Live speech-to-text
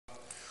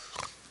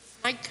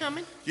Mike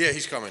coming? Yeah,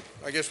 he's coming.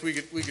 I guess we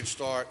could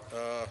start.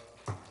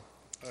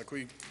 Could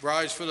we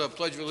rise for the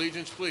Pledge of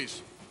Allegiance,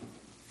 please?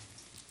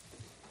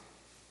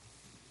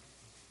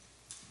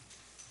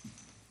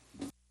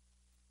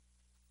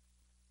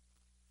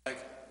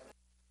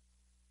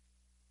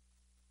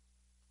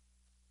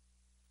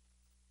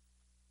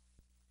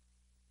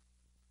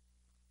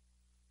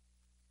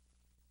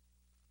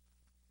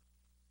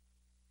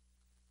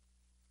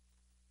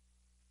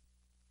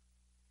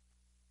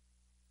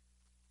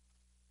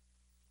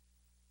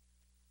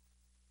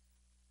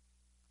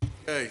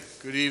 Okay,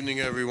 good evening,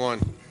 everyone.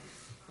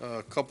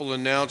 A couple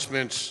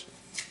announcements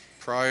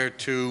prior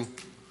to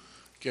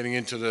getting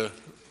into the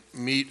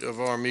meat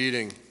of our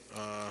meeting.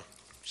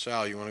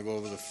 Sal, you want to go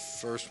over the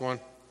first one?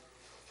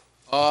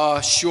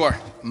 Sure.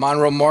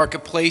 Monroe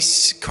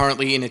Marketplace,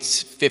 currently in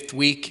its 5th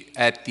week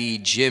at the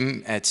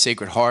gym at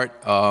Sacred Heart.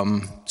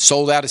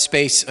 Sold out of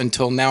space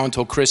until now,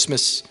 until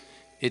Christmas.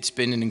 It's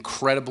been an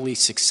incredibly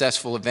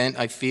successful event,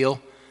 I feel.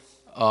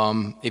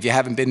 If you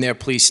haven't been there,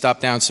 please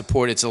stop down and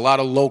support. It's a lot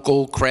of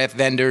local craft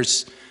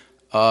vendors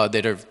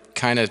that are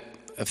kind of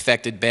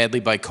affected badly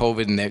by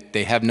COVID, and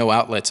they have no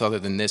outlets other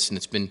than this, and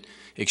it's been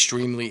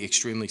extremely,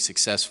 extremely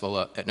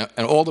successful.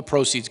 And all the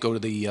proceeds go to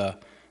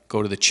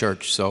the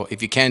church. So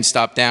if you can,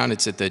 stop down.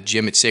 It's at the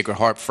gym at Sacred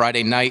Heart.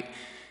 Friday night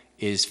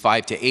is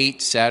 5 to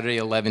 8, Saturday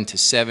 11 to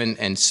 7,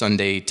 and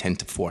Sunday 10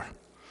 to 4.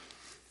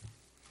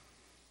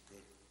 Good,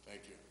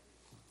 thank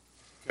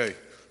you. Okay.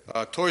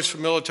 Toys for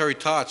Military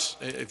Tots.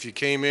 If you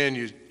came in,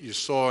 you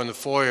saw in the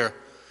foyer,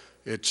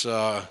 it's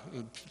our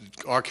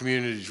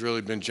community's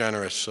really been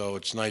generous, so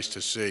it's nice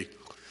to see.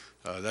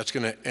 That's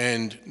going to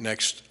end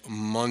next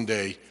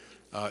Monday.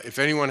 If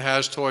anyone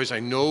has toys, I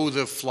know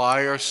the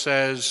flyer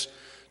says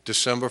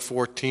December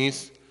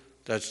 14th.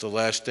 That's the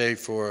last day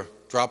for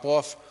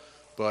drop-off.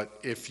 But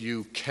if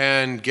you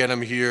can get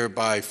them here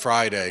by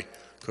Friday,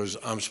 because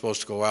I'm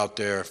supposed to go out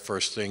there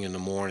first thing in the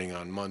morning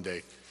on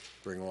Monday,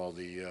 bring all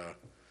the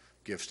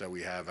gifts that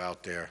we have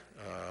out there.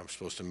 I'm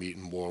supposed to meet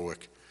in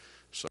Warwick.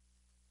 So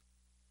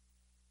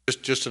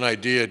just an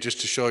idea, just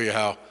to show you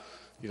how,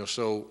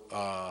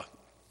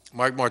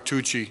 Mike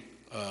Martucci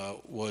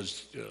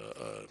was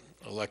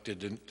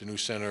elected the new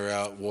senator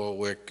out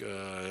Warwick,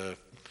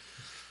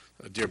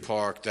 Deer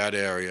Park, that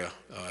area.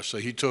 So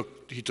he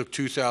took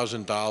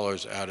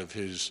 $2,000 out of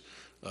his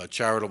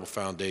charitable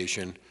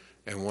foundation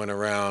and went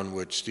around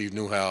with Steve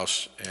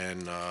Newhouse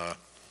and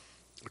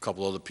a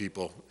couple other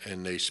people,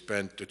 and they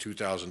spent the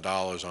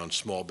 $2,000 on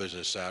Small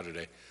Business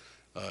Saturday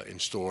in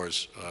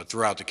stores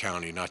throughout the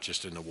county, not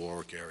just in the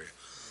Warwick area.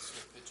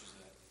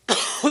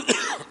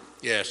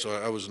 Yeah, so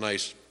that was a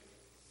nice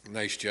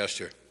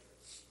gesture.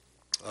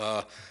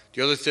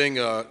 The other thing,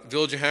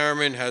 Village of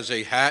Harriman has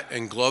a hat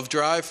and glove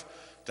drive.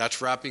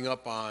 That's wrapping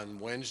up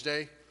on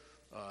Wednesday.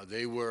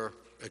 They were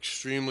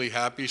extremely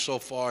happy so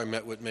far. I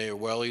met with Mayor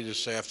Welly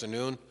this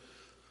afternoon,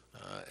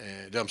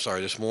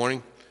 this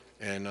morning.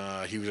 And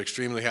he was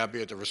extremely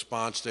happy at the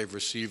response they've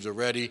received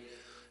already.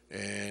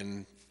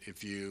 And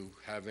if you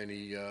have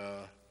any,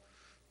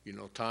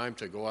 time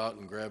to go out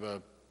and grab a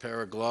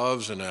pair of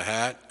gloves and a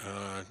hat,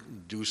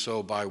 do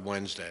so by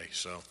Wednesday.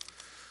 So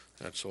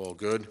that's all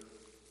good.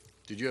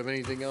 Did you have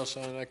anything else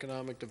on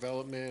economic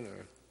development,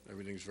 or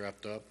everything's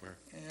wrapped up? Or?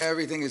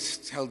 Everything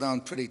is held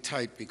down pretty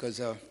tight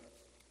because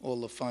all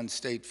the funds,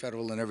 state,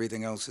 federal, and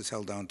everything else is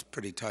held down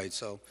pretty tight.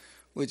 So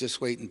we're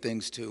just waiting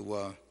things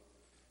to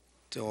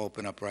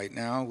open up right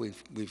now.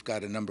 We've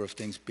got a number of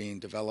things being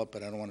developed,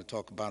 but I don't want to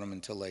talk about them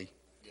until they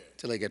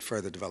get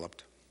further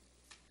developed.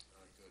 All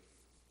right,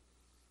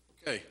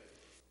 good. Okay.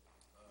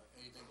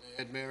 Anything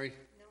to add, Mary?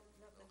 No,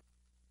 nothing.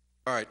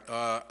 All right.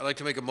 I'd like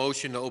to make a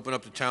motion to open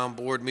up the town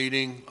board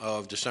meeting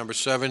of December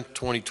 7th,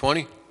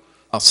 2020.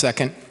 I'll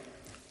second.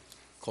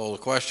 Call the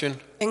question.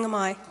 Bingham,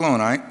 aye.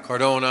 Cologne, aye.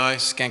 Cardone, aye.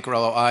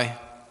 Scancarello, aye.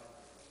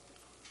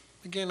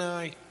 Again,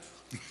 aye.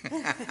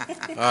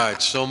 All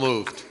right, so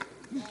moved.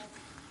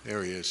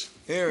 There he is.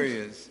 There he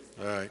is.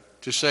 All right.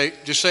 Just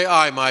say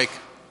aye, Mike.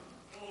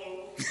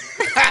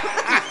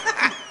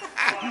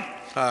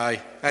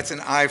 Aye. That's an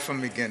aye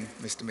from McGinn,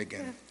 Mr.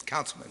 McGinn,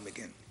 Councilman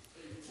McGinn.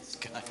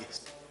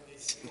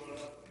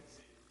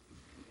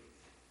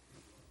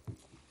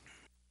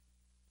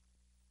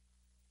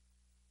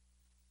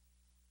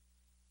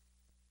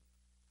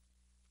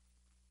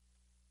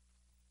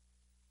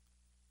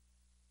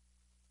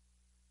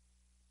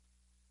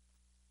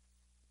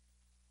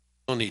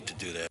 No need to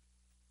do that.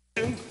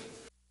 How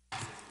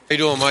you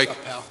doing, Mike?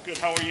 Good,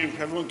 how are you?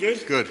 Everyone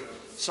good? Good.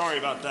 Sorry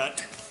about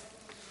that.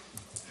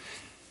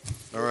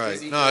 All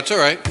right. No, it's all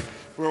right.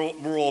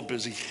 We're all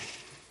busy.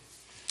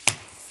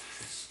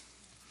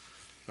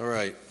 All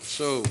right.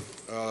 So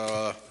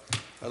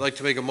I'd like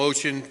to make a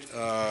motion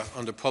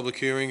under public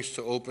hearings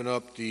to open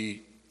up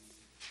the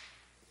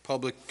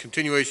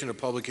continuation of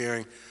public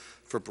hearing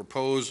for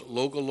proposed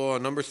local law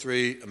number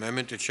 3,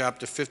 amendment to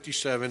chapter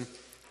 57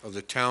 of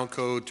the town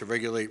code to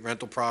regulate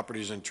rental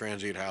properties and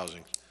transient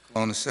housing.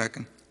 Cologne, a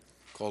second.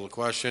 Call the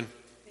question.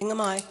 Bingham,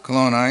 aye.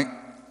 Cologne, aye.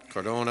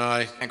 Cardone,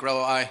 aye.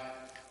 Scancarello, aye.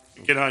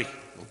 Good night.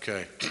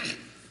 Okay.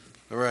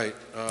 All right,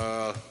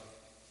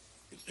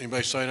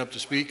 anybody sign up to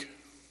speak?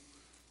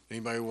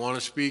 Anybody want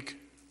to speak?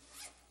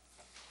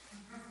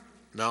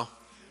 No?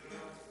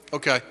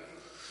 Okay.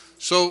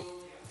 So,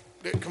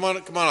 come on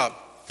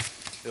up,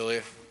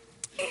 Ilya.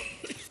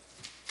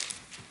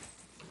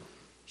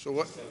 So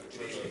what?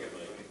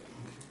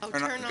 Oh,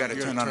 Turn on- turn you on. gotta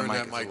You're turn gonna on the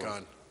turn mic that as mic well.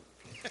 on.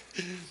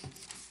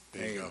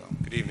 There you go.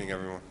 Good evening,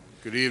 everyone.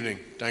 Good evening.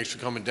 Thanks for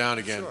coming down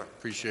again. Sure.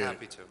 Appreciate it.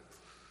 Happy to.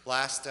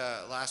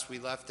 Last we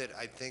left it,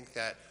 I think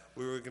that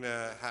we were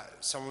gonna,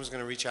 someone was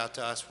gonna reach out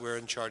to us. We're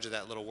in charge of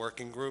that little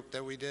working group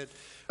that we did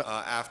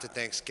after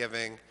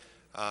Thanksgiving.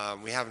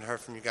 We haven't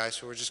heard from you guys,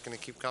 so we're just gonna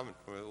keep coming.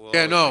 We'll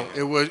Yeah, no,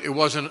 always be it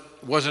wasn't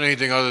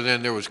anything other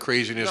than there was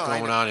craziness No, I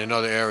going know. on in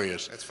other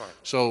areas. That's fine.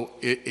 So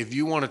if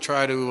you want to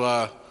try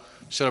to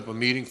set up a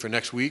meeting for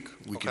next week,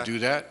 we could Okay. do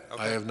that. I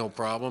Okay. have no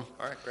problem.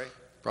 All right, great.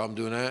 Problem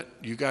doing that.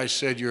 You guys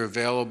said you're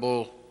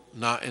available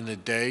not in the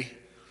day.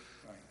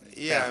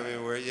 Yeah, I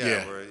mean,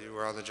 Yeah.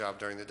 we're on the job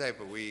during the day,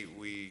 but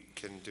we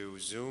can do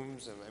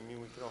Zooms, and I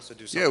mean, we could also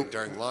do Yeah. something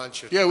during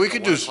lunch. Yeah, we at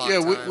could 1 do, o'clock yeah,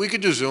 time. we could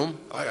do Zoom.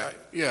 Okay.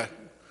 Yeah,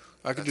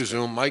 I could do That's good.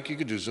 Zoom. Mike, you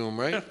could do Zoom,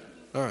 right? Yeah.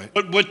 All right.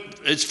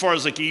 But as far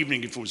as like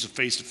evening, if it was a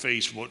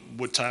face-to-face,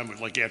 what time,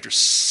 like after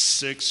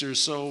 6 or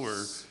so,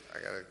 or I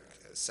got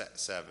a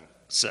 7.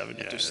 7?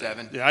 Yeah. After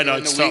 7? Yeah, I know,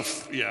 During it's the week?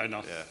 tough. Yeah, I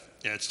know. Yeah.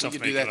 Yeah, it's We tough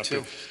could making do it that up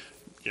too.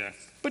 here. Yeah.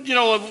 But, you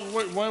know,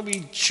 why don't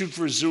we shoot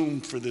for a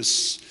Zoom for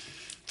this,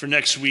 for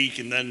next week,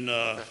 and then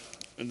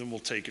we'll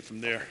take it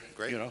from there.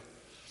 Great. You know?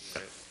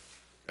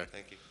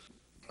 Thank you.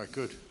 All right,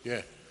 good,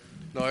 yeah.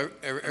 No,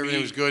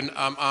 everything was good.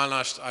 I'm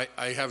honest,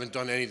 I haven't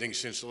done anything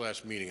since the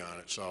last meeting on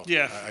it, so.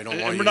 Yeah. I don't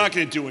And want you we're to. not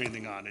going to do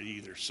anything on it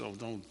either, so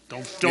don't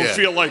Yeah.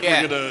 feel like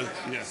Yeah. we're going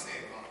to, yeah.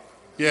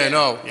 Yeah,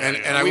 no, Yeah, and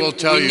yeah. I will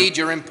tell We you. need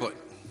your input,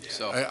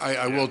 so.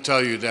 I will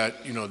tell you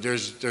that, you know,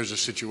 there's a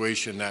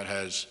situation that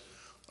has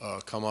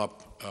come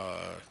up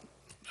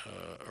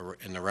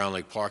in the Round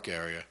Lake Park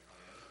area,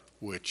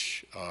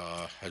 which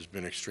has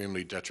been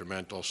extremely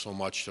detrimental, so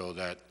much so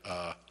that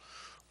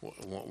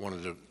one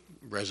of the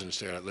residents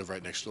there that live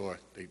right next door,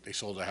 they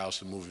sold their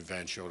house, and the moving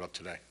van showed up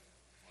today.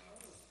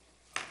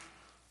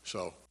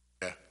 So,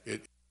 yeah,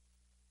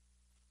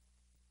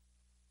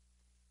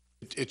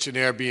 it's an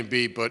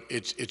Airbnb, but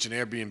it's an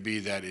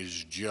Airbnb that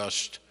is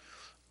just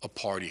a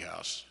party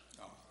house.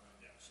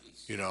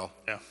 You know?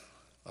 Yeah.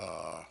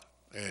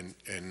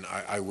 And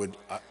I would,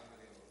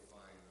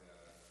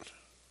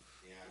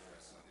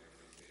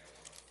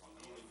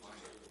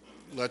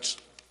 let's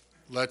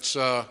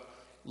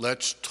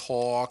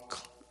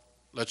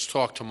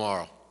talk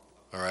tomorrow,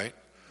 all right?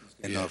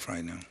 Enough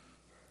right now.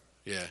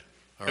 Yeah,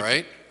 all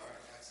right?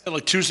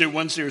 Like Tuesday,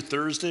 Wednesday, or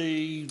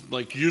Thursday,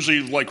 like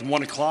usually like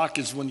 1 o'clock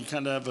is when you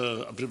kind of have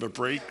a bit of a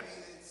break.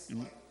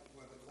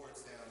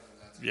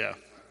 Yeah.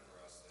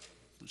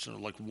 So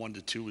like 1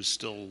 to 2 is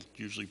still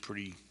usually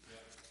pretty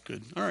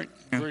good. All right,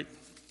 great.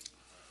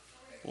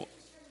 Well,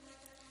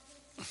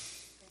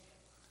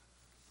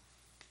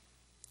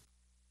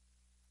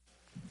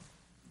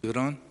 Leave it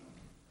on?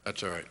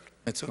 That's all right.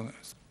 That's all.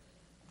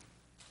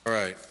 All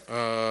right,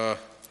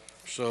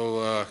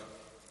 so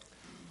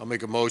I'll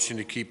make a motion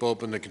to keep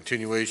open the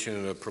continuation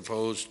of the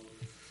proposed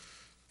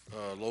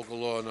local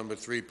law number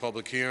 3,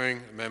 public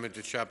hearing, amendment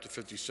to chapter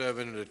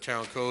 57 of the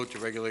town code to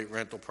regulate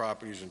rental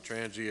properties and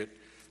transient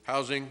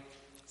housing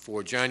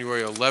for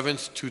January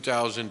 11th,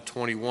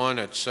 2021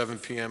 at 7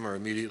 PM or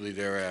immediately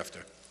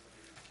thereafter.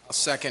 I'll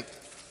second.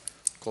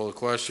 Call the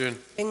question.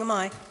 Bingham,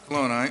 aye.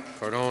 Cologne, aye.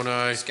 Cardone,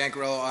 aye.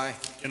 Scancarello, aye.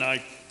 and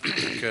I,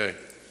 Okay.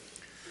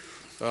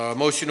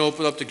 Motion to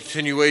open up the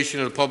continuation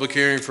of the public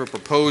hearing for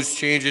proposed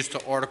changes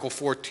to Article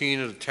 14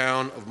 of the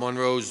Town of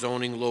Monroe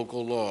zoning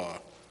local law.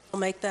 I'll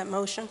make that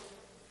motion.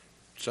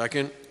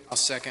 Second, I'll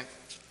second.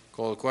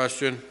 call the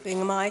question.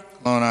 Bingham, aye.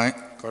 Cologne, aye.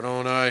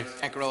 Cardone, aye.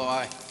 Scancarello,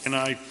 aye. and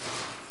I,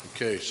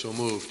 Okay, so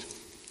moved.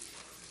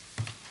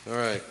 All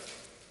right.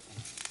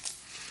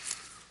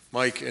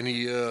 Mike,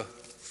 any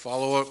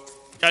follow-up?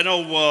 I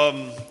know,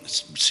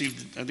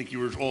 I think you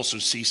were also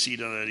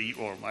CC'd on that,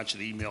 or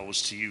actually the email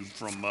was to you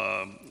from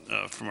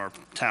our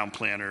town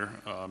planner,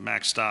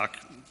 Max Stock,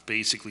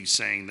 basically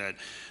saying that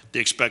they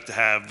expect to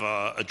have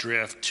a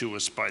draft to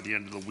us by the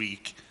end of the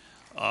week.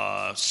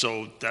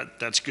 So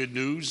that's good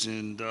news,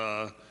 and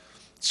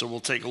so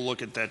we'll take a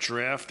look at that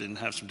draft and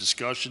have some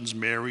discussions.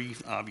 Mary,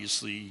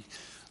 obviously,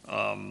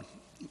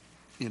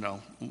 you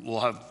know, we'll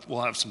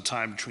have some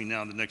time between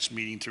now and the next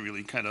meeting to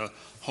really kind of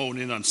hone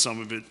in on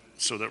some of it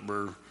so that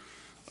we're,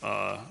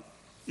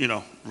 you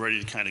know, ready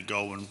to kind of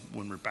go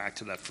when we're back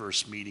to that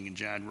first meeting in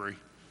January,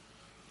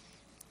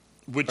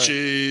 which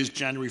is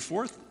January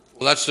 4th?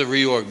 Well, that's the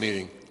reorg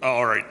meeting. Oh,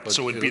 all right, but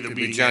so it'd be the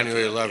meeting. after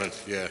January that,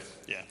 11th, yeah.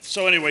 Yeah,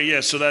 so anyway, yeah,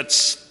 so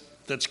that's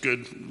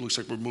good. Looks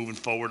like we're moving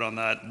forward on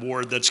that.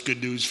 Ward, that's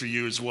good news for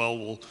you as well.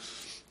 We'll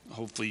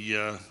hopefully,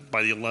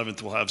 by the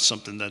 11th, we'll have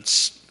something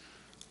that's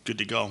good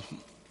to go.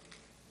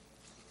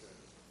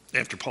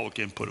 After public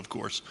input, of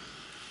course.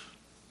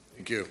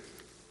 Thank you.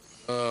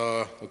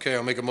 Okay,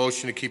 I'll make a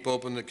motion to keep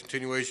open the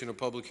continuation of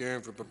public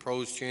hearing for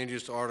proposed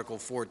changes to Article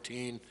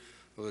 14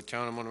 for the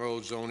Town of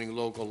Monroe zoning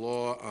local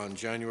law on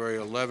January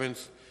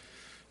 11th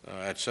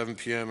at 7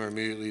 p.m. or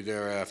immediately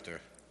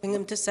thereafter.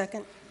 Bingham to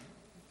second.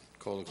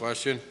 Call the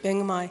question.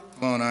 Bingham, aye.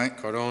 Cologne, aye.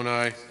 Cardone,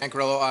 aye.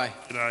 Ancarello, aye.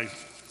 Good night.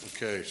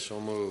 Okay, so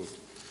moved.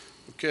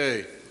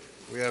 Okay,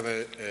 we have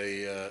a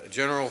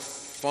general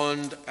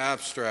fund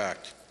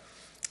abstract.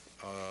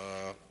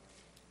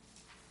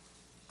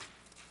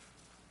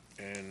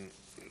 And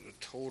the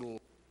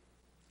total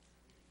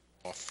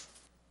off.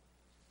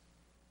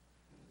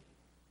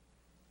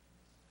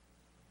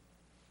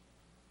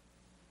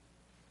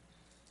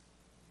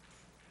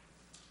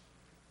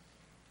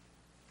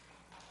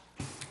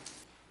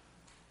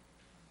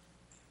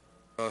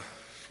 Yeah,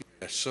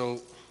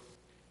 so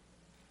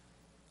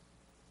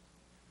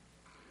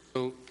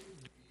the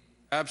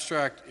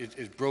abstract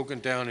is broken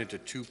down into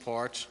two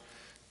parts.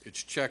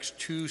 It's checks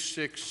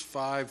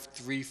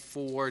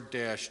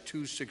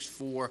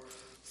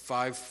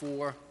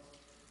 26534-26454,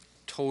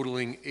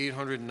 totaling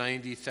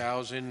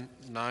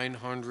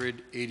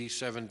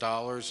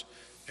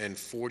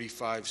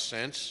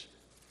 $890,987.45.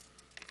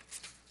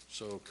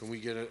 So can we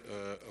get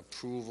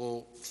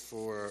approval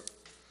for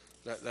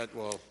that?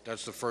 Well,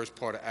 that's the first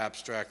part of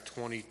abstract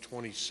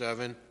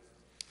 2027.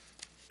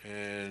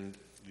 And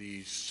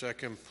the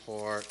second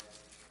part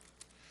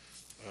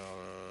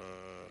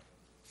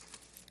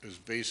is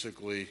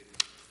basically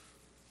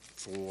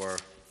for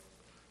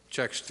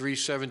checks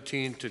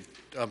 317 to,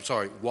 I'm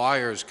sorry,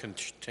 wires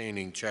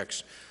containing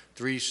checks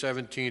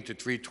 317 to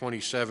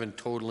 327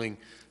 totaling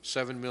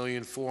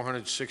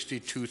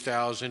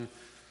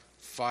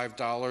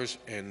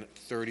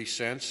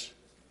 $7,462,005.30.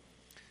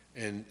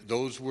 And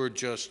those were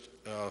just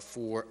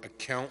for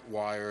account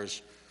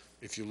wires.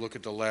 If you look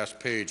at the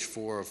last page,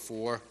 4 of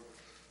 4,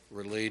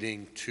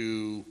 relating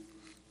to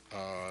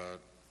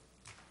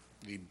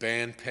the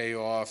band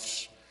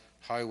payoffs,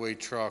 highway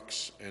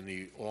trucks, and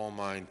the all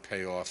mine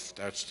payoff.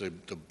 That's the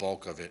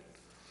bulk of it.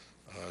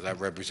 That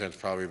represents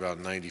probably about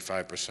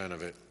 95%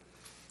 of it.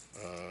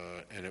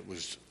 And it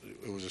was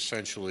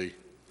essentially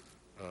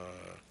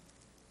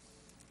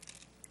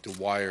the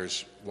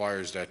wires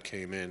that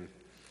came in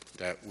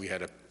that we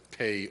had to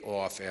pay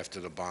off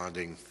after the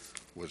bonding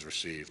was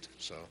received,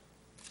 so.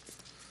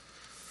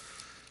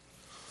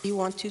 You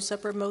want two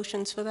separate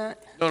motions for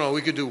that? No,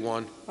 we could do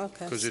one.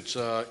 Okay. Because it's,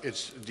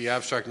 the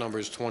abstract number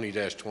is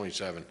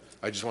 20-27.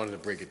 I just wanted to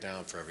break it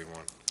down for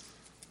everyone.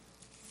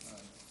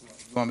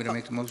 You want me to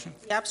make the motion?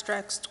 The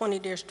abstract's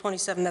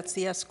 20-27, that's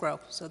the escrow,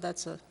 so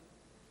that's a,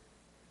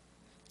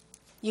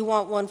 you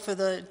want one for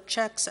the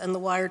checks and the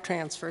wire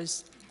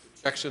transfers?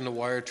 Checks and the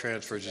wire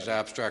transfers is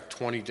abstract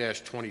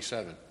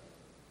 20-27.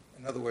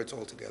 In other words,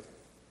 altogether.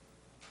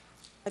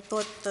 I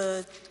thought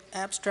the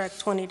abstract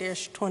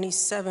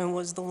 20-27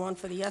 was the one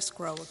for the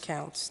escrow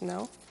accounts,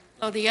 no?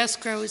 Oh, the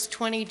escrow is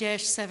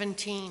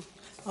 20-17.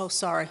 Oh,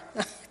 sorry,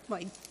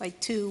 my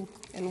 2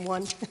 and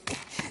 1.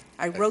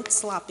 I wrote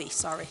sloppy,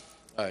 sorry.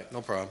 All right,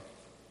 no problem.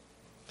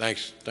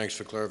 Thanks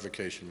for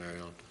clarification, Mary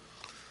Ellen.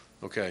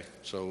 Okay,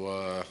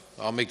 so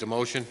I'll make the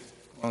motion.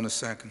 On a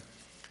second.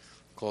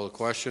 Call the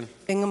question.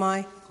 Bingham,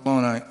 aye.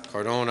 Cologne, aye.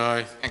 Cardone,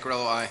 aye.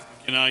 Ancarello, aye.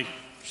 Good night.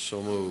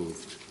 So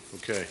moved.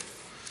 Okay.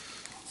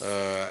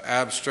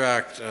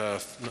 Abstract,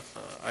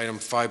 item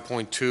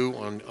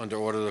 5.2 under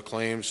order of the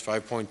claims.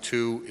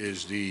 5.2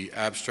 is the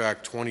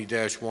abstract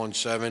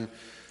 20-17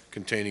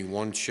 containing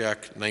one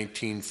check,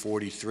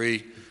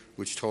 1943,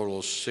 which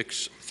totals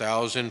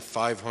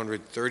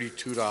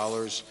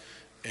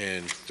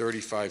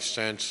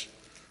 $6,532.35,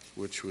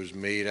 which was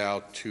made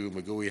out to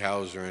McGooey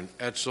Hauser and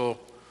Etzel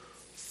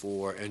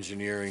for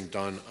engineering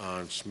done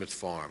on Smith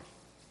Farm.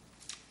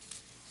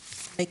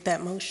 Make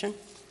that motion.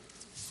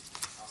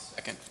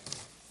 Second.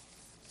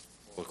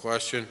 Call the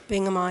question.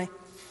 Bingham, aye.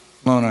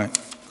 Cologne, aye.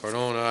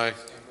 Cardone, aye.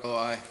 Ancarello,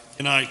 aye.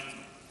 Good night.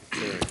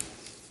 Okay.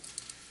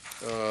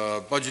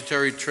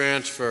 Budgetary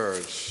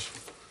transfers.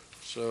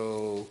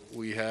 So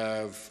we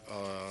have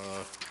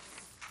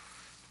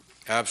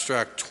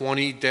abstract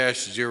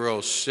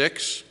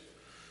 20-06,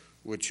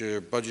 which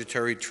are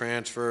budgetary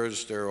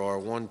transfers. There are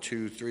 1,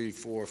 2, 3,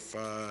 4,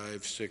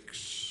 5,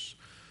 6,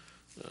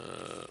 wait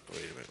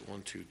a minute,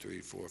 1, 2,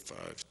 3, 4,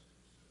 5,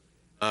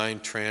 9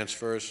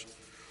 transfers,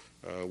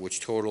 which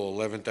total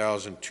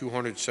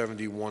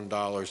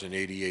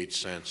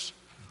 $11,271.88.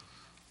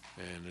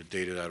 And the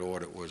date of that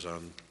audit was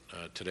on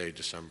today,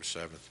 December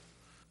 7th.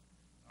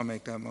 I'll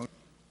make that motion.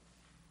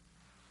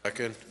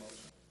 Second?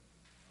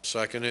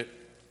 Second it?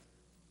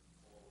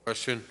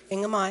 Question?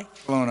 Bingham, aye.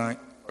 Cologne, aye.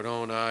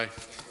 Cardone, aye.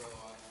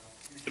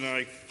 Good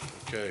night.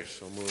 Okay,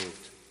 so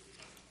moved.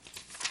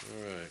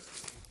 All right,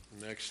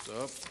 next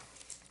up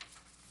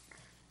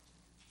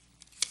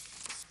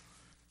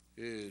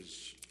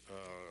is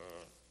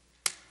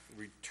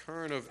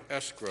return of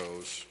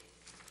escrows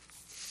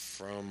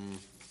from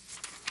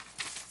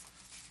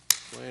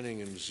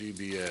Planning and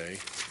ZBA.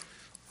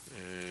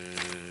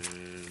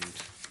 And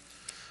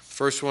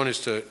first one is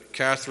to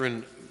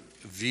Catherine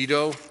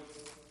Vito.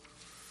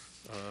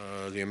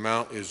 The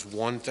amount is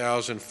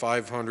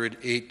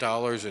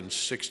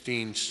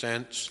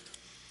 $1,508.16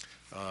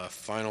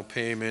 Final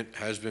payment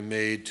has been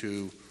made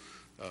to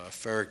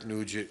Ferrick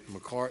Nugent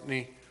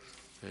McCartney,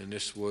 and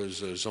this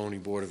was a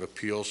zoning board of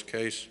appeals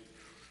case.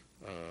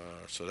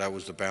 So that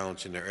was the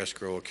balance in their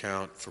escrow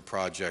account for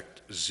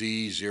project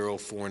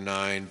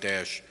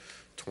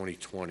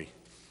Z049-2020.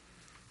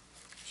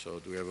 So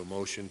do we have a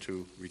motion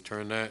to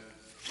return that?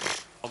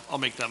 I'll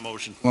make that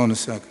motion. Cologne, a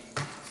second.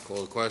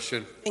 Call the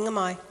question. Bingham,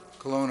 aye.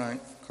 Cologne, aye.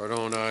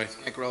 Cardone, aye.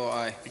 Scangarello,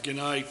 aye. Good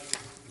night.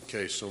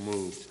 Okay, so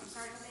moved.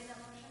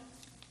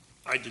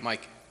 I did.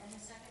 Mike?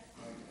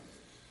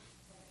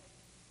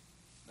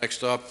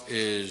 Next up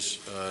is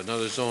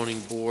another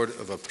zoning board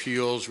of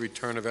appeals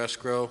return of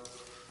escrow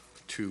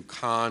to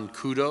Con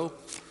Kudo.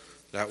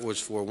 That was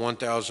for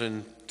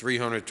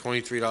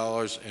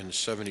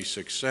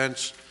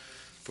 $1,323.76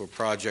 for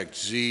project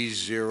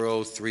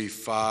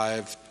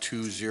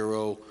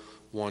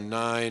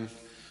Z0352019.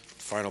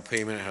 Final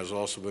payment has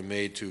also been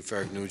made to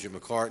Ferrick Nugent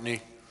McCartney.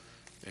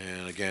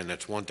 And again,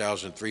 that's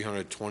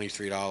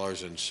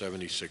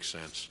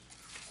 $1,323.76.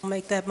 I'll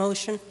make that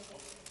motion.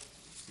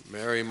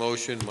 Mary,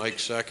 motion. Mike,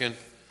 second.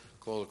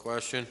 Call the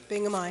question.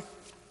 Bingham, aye.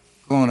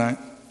 Cologne, aye.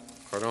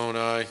 Cardone,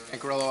 aye.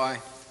 Scangarello, aye.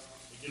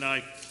 Good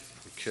night.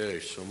 Okay,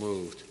 so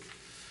moved.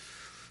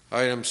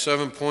 Item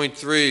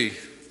 7.3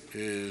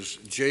 is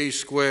J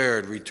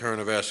squared return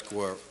of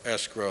escrow.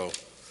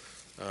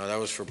 That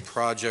was for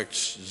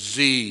projects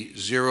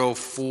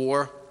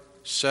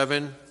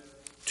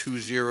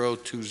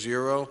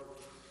Z0472020.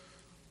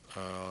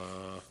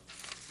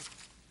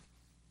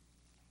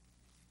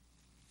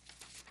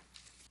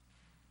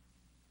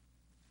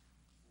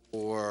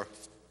 Or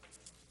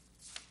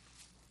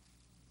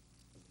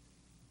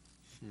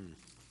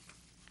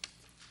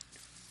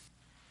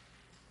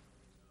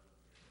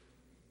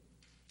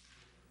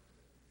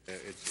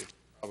it's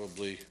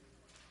probably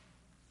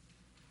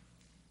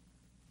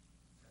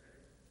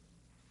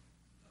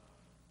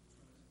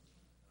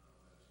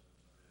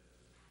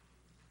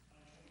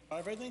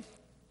Five, I think?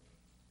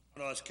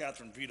 No, that's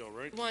Catherine Vito,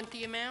 right? You want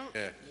the amount?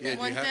 yeah. Do you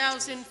have-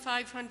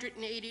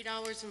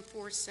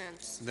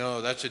 $1,580.04.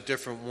 No, that's a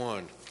different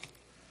one.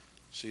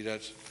 See,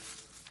 that's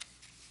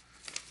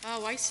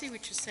Oh, I see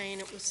what you're saying.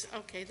 It was,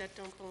 okay, that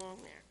don't belong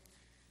there.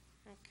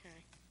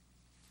 Okay.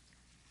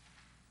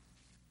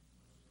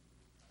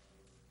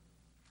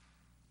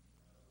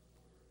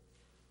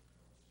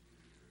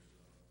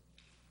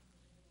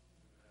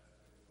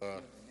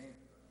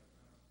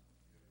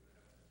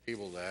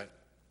 table that.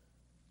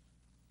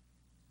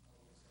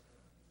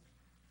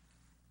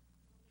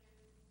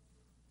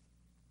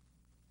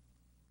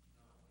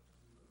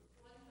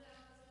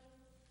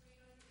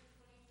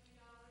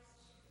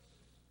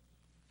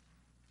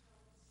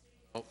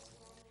 Oh.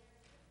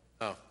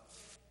 No.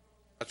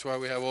 That's why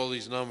we have all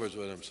these numbers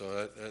with them,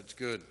 so that's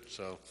good.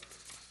 So,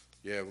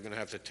 yeah, we're gonna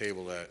have to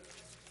table that.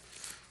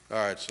 All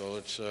right, so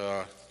let's,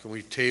 can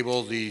we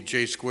table the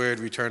J squared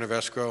return of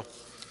escrow?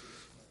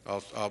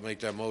 I'll make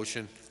that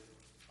motion.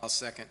 I'll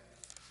second.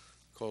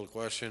 Call the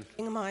question.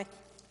 Bingham, aye.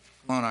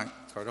 Cologne, aye.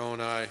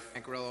 Cardone, aye.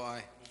 Scangarello,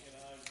 aye.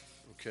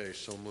 Okay,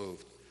 so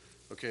moved.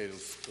 Okay,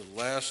 the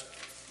last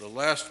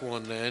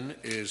one then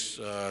is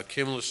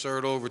Kim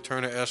Lacerdo,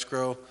 return of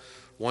escrow,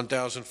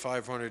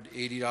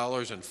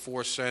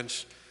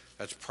 $1,580.04.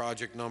 That's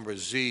project number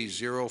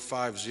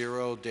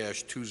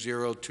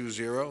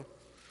Z050-2020.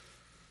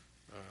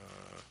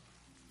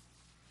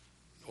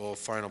 All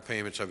final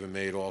payments have been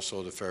made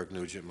also to Ferrick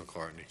Nugent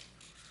McCartney.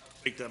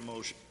 Make that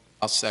motion.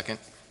 I'll second.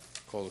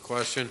 Call the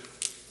question.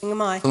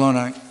 Bingham, aye. Cologne,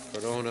 aye.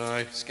 Cardone,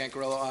 aye.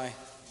 Scangarello, aye.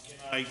 Good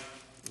night.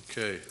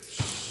 Okay,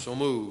 so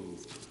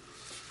moved.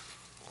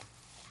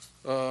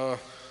 Item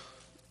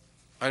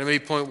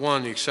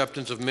 8.1, the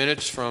acceptance of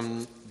minutes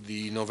from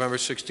the November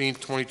 16th,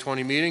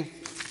 2020 meeting.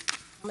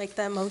 I'll make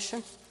that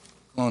motion.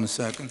 Cologne, a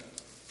second.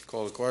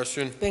 Call the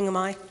question. Bingham,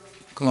 aye.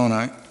 Cologne,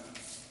 aye.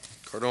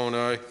 Cardone,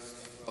 aye.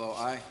 Scangarello,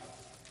 aye.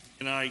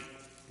 Good night.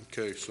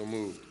 Okay, so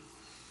moved.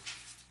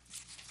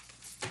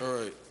 All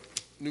right,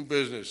 new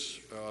business.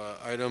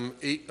 Item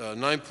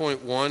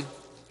 9.1,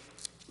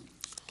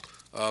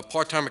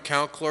 part-time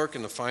account clerk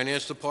in the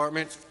finance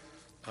department.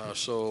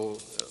 So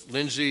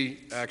Lindsay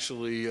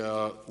actually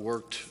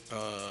worked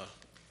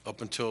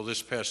up until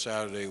this past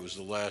Saturday. It was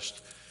the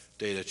last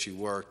day that she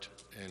worked,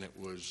 and it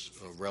was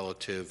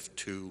relative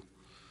to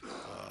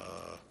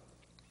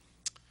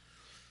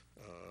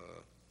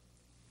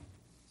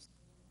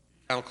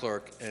town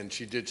clerk, and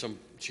she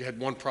had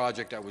one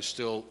project that was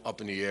still up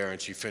in the air,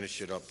 and she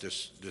finished it up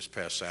this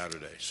past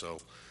Saturday. So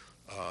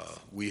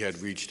we had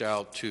reached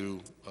out to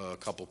a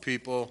couple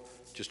people,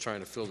 just trying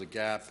to fill the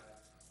gap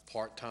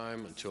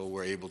part-time until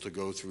we're able to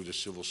go through the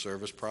civil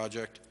service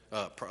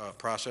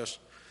process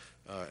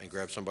and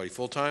grab somebody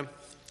full-time.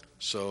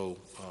 So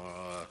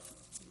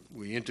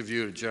we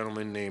interviewed a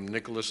gentleman named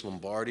Nicholas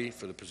Lombardi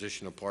for the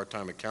position of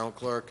part-time account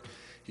clerk.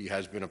 He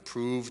has been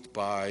approved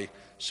by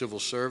civil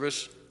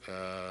service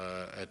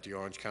at the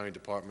Orange County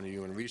Department of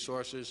Human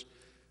Resources,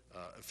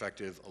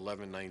 effective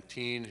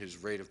 11/19. His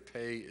rate of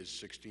pay is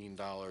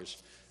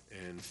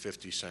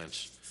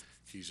 $16.50.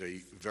 He's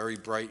a very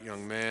bright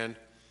young man.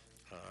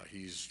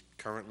 He's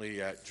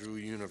currently at Drew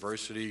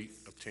University,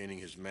 obtaining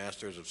his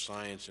Master's of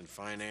Science in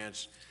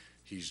Finance.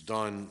 He's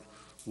done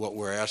what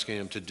we're asking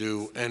him to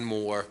do and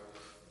more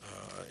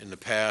in the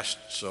past,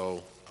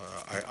 so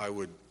I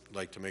would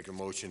like to make a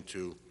motion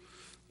to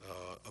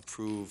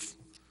approve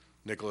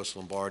Nicholas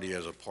Lombardi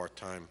as a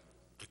part-time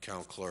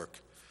account clerk.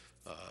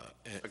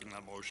 Second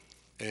that motion.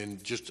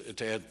 And just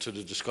to add to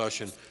the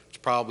discussion, it's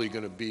probably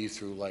going to be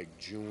through like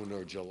June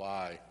or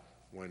July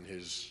when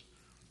his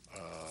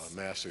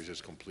master's is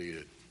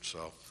completed.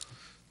 So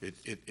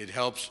it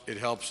helps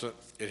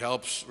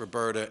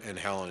Roberta and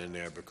Helen in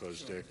there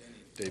because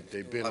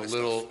they've been a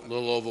little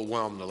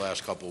overwhelmed the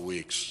last couple of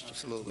weeks.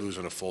 Absolutely.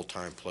 Losing a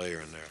full-time player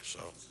in there, so.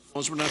 As long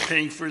as we're not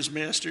paying for his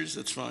masters,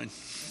 that's fine.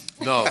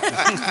 No,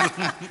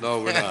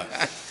 no, we're not.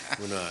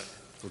 We're not.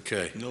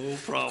 Okay. No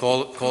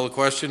problem. Call the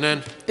question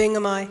then?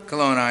 Bingham, aye.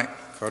 Cologne, aye.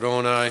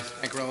 Cardone, aye.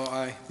 Agarello,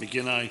 aye.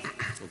 McGinn, aye.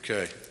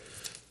 Okay.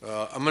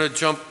 I'm going to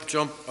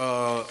jump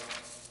out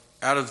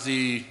of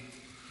the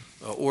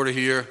order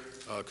here,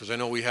 because I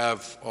know we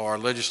have our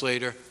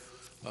legislator,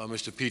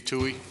 Mr. Pete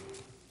Toohey.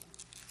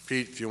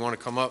 Pete, if you want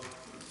to come up.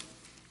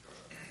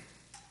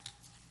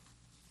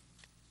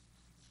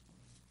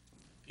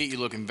 Pete, you're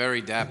looking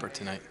very dapper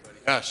tonight.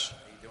 Yes.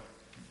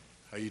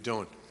 How you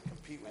doing?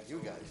 Compete with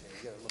you guys,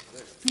 you gotta look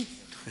good.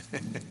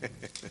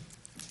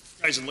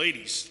 Guys and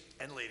ladies.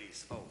 And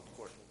ladies, oh, of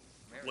course.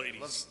 Mary, I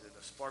Ladies. love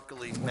the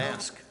sparkly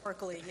mask.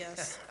 Sparkly,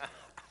 yes.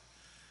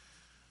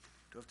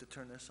 Do I have to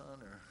turn this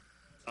on, or?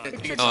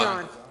 Picture's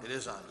on. It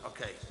is on,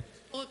 okay.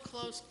 Pull it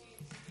close.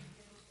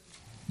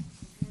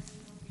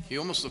 He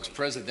almost looks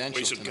presidential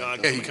Voice of tonight.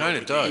 God. Yeah, he kind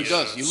of does. He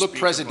does. You look Speaker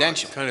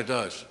presidential. Kind of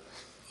does.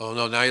 Oh,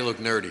 no, now you look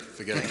nerdy.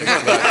 Forget it. Take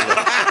it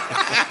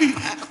back.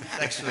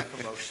 Thanks for the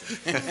promotion.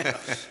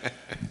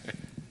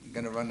 You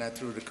gonna run that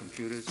through the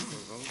computers for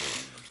a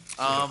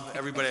vote?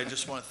 Everybody, I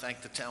just want to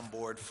thank the town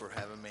board for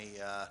having me.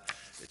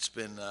 It's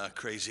been a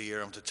crazy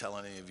year, I'm to tell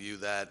any of you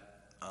that.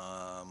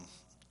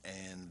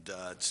 And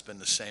it's been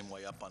the same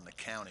way up on the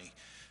county.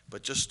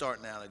 But just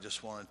starting out, I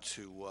just wanted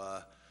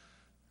to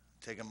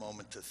take a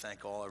moment to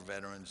thank all our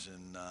veterans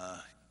in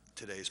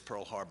today's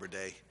Pearl Harbor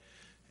Day.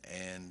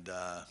 And,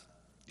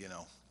 you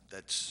know,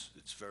 it's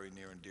very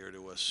near and dear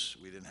to us.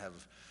 We didn't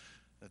have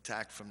an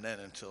attack from then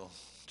until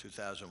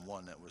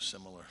 2001 that was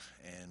similar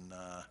and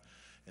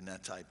in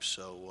that type.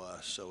 So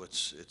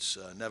it's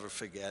never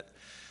forget.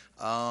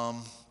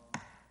 And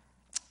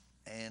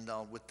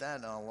with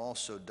that, I'll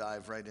also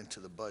dive right into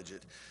the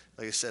budget.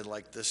 Like I said,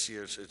 like this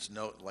year's, it's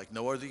like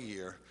no other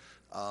year.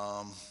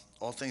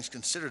 All things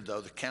considered, though,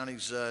 the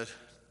county's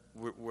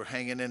we're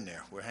hanging in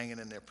there. We're hanging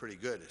in there pretty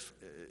good,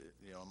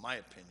 you know, in my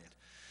opinion.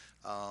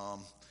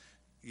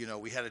 You know,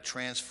 we had to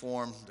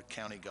transform the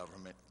county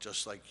government,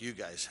 just like you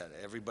guys had.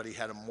 Everybody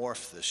had to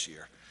morph this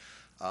year.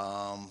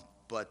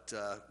 But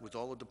with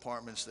all the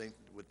departments,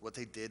 with what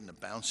they did and the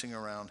bouncing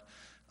around,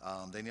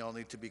 they all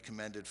need to be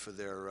commended for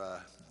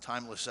their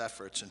timeless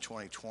efforts in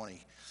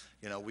 2020.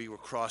 You know, we were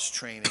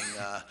cross-training,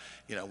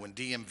 you know, when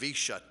DMV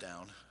shut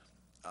down,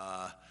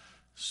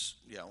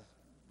 you know,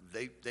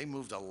 they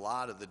moved a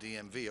lot of the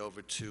DMV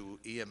over to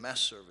EMS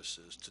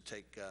services to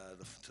take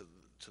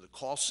to the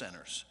call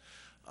centers.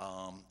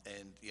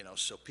 And, you know,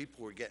 so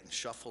people were getting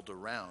shuffled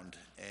around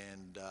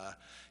and,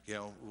 you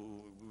know,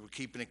 we were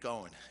keeping it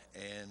going.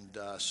 And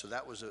so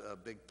that was a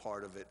big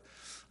part of it.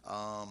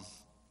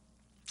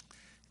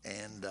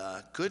 And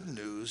good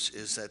news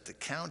is that the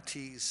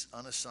county's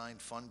unassigned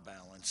fund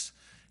balance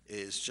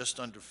is just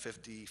under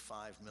 $55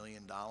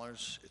 million.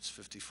 It's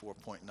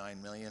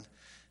 $54.9 million.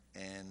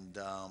 And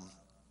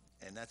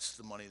that's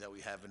the money that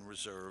we have in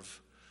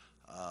reserve.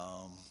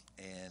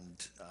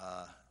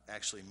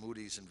 Actually,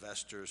 Moody's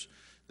investors,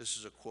 this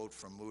is a quote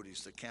from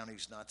Moody's, the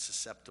county's not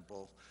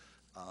susceptible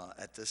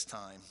at this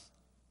time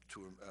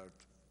to,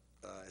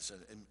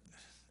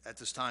 at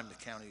this time,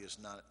 the county is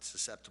not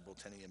susceptible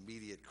to any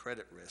immediate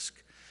credit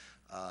risk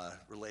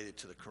related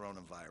to the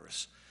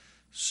coronavirus.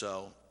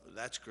 So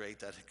that's great.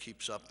 That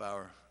keeps up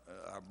our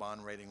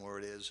bond rating where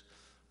it is.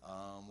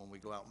 When we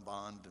go out and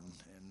bond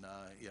and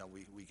you know,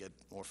 we get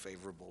more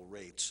favorable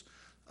rates.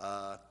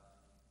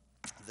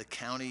 The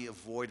county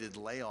avoided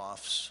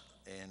layoffs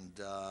and,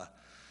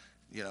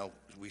 you know,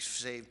 we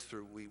saved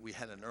through, we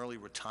had an early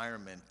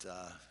retirement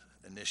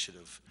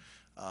initiative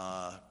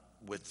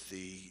with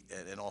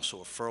and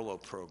also a furlough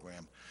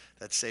program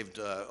that saved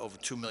over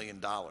 $2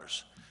 million.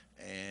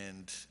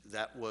 And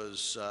that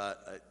was,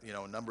 you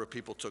know, a number of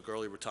people took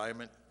early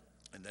retirement,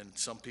 and then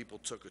some people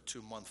took a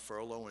 2-month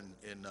furlough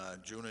in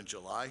June and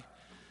July.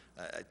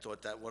 I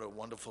thought that what a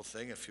wonderful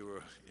thing if you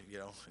were, you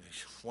know,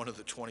 one of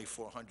the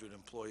 2,400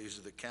 employees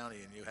of the county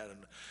and you had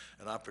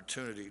an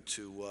opportunity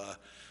to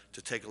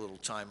take a little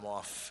time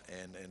off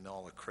and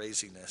all the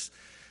craziness.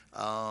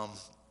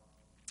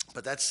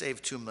 But that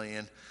saved $2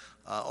 million.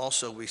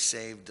 Also, we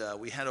saved,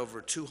 we had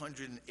over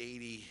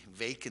 280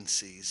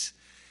 vacancies.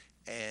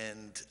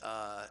 And,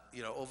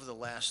 you know, over the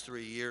last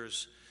 3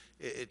 years,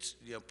 it's,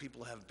 you know,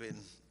 people have been,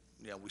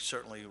 you know, we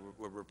certainly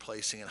were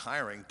replacing and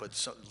hiring,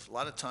 but a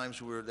lot of times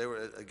they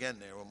were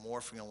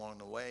morphing along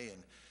the way,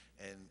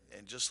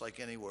 And just like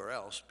anywhere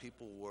else,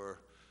 people were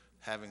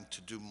having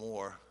to do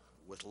more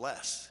with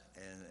less,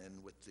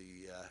 and with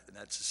and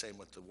that's the same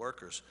with the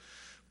workers.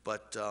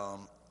 But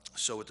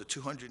so with the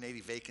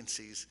 280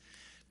 vacancies,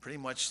 pretty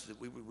much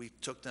we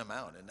took them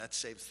out, and that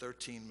saved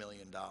 $13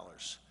 million.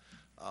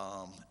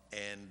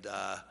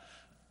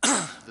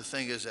 The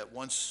thing is that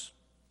once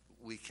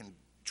we can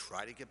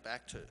try to get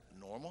back to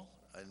normal,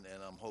 and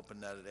I'm hoping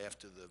that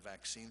after the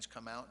vaccines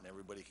come out and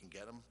everybody can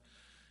get them,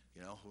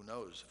 who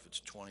knows if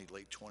it's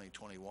late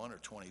 2021 or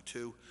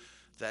 22,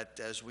 that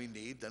as we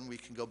need, then we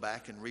can go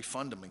back and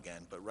refund them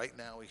again. But right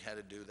now, we had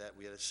to do that.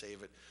 We had to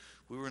save it.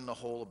 We were in the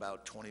hole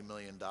about $20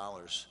 million.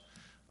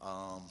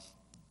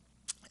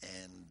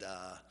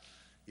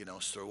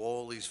 Through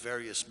all these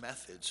various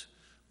methods,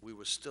 we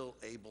were still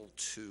able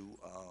to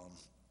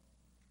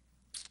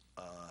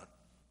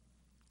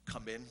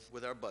come in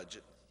with our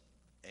budget.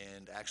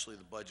 And actually,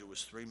 the budget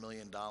was $3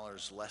 million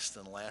less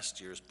than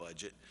last year's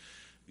budget.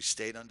 We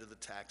stayed under the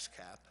tax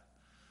cap.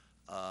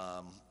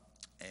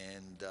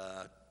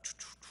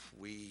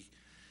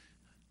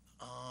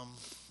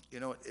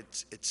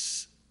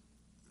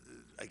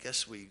 I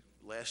guess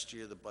last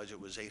year the budget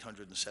was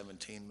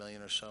 817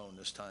 million or so, and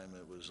this time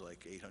it was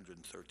like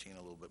 813, a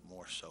little bit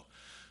more.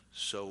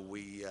 So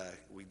we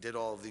did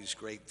all of these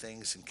great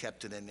things and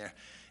kept it in there.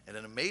 And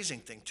an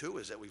amazing thing too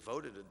is that we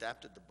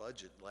adapted the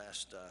budget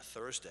last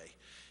Thursday,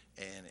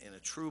 and in a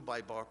true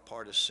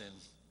bipartisan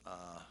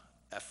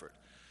effort.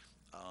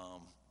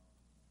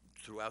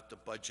 Throughout the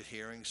budget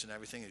hearings and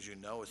everything, as you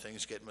know,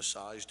 things get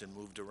massaged and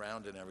moved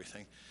around and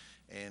everything.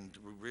 And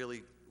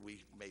we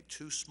made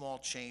two small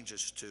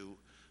changes to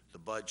the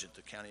budget,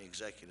 the county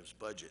executive's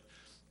budget.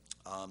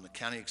 The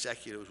county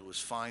executive was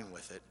fine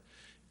with it,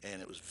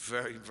 and it was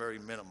very, very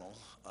minimal.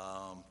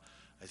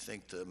 I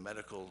think the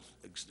medical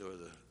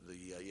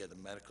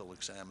medical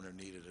examiner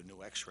needed a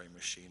new X-ray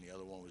machine. The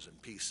other one was in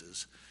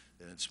pieces,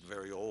 and it's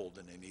very old,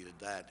 and they needed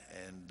that.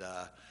 And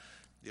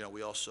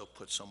we also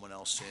put someone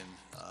else in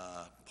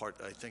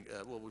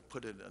we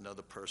put in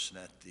another person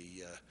at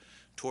the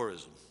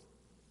tourism,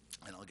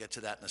 and I'll get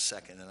to that in a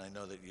second. And I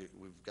know that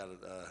we've got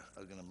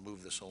are going to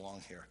move this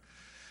along here.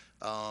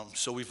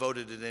 So we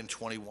voted it in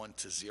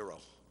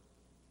 21-0.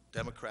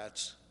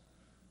 Democrats,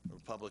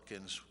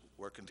 Republicans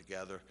working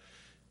together,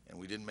 and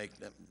we didn't make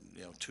them,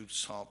 two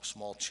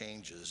small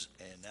changes,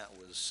 and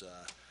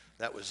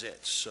that was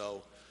it.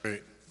 So,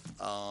 Great.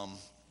 On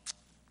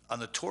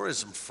the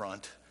tourism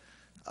front,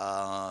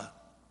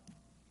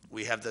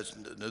 we have the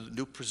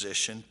new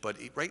position, but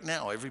right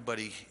now,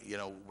 everybody,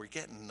 we're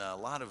getting a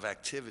lot of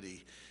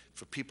activity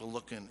for people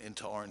looking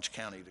into Orange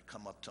County to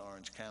come up to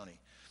Orange County.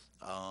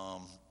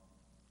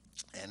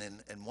 And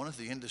in one of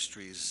the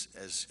industries,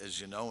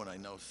 as you know, and I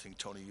think,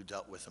 Tony, you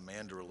dealt with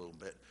Amanda a little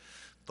bit,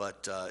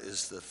 but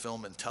is the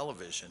film and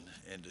television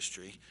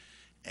industry.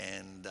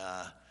 And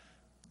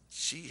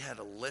she had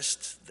a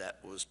list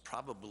that was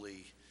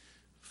probably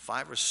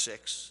 5 or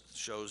 6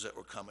 shows that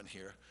were coming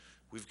here.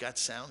 We've got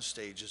sound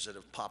stages that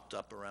have popped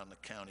up around the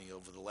county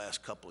over the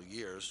last couple of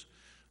years.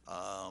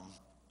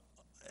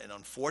 And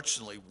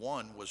unfortunately,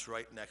 one was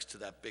right next to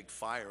that big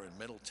fire in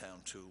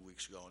Middletown 2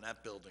 weeks ago, and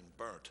that building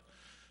burnt.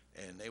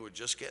 And they were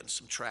just getting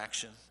some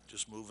traction,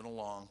 just moving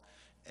along,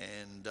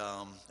 and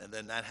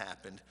then that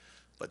happened.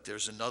 But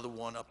there's another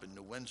one up in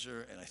New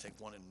Windsor, and I think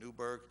one in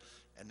Newburgh,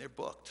 and they're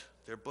booked.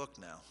 They're booked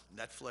now.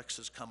 Netflix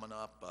is coming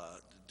up,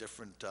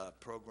 different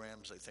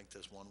programs. I think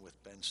there's one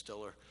with Ben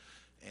Stiller,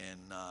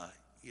 and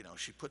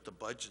she put the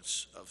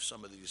budgets of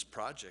some of these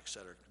projects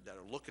that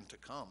are looking to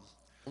come.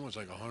 Almost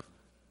like 100.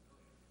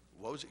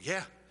 What was it?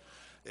 Yeah.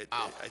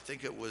 I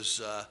think it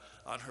was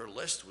on her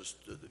list was,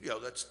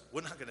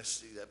 we're not going to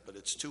see that, but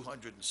it's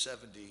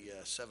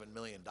 $277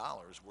 million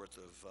worth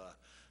of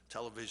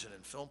television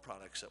and film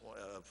products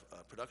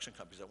production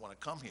companies that want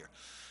to come here.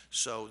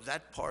 So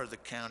that part of the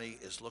county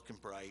is looking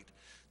bright.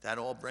 That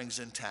all brings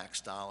in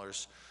tax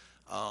dollars.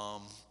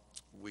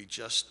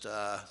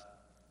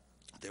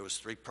 There was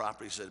 3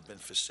 properties that have been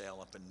for sale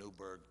up in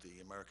Newburgh: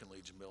 the American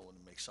Legion Building,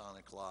 the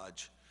Masonic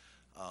Lodge,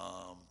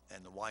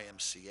 and the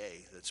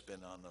YMCA that's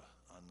been on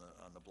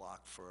the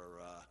block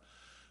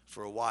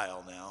for a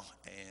while now.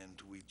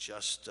 And we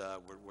just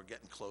we're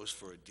getting close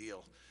for a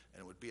deal,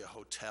 and it would be a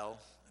hotel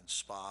and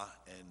spa,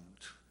 and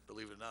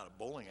believe it or not, a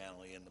bowling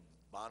alley in the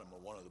bottom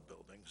of one of the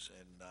buildings.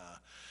 And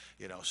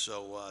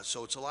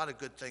so it's a lot of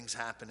good things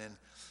happening.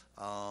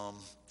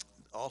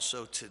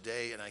 Also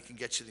today, and I can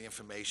get you the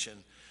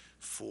information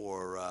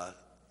for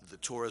the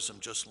tourism,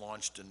 just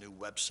launched a new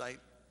website.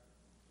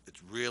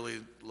 It's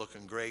really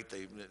looking great.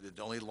 It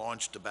only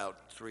launched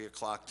about 3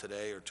 o'clock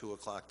today or 2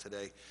 o'clock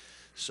today,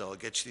 so I'll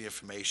get you the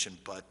information.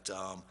 But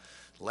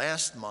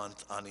last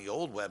month on the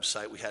old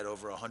website, we had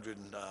over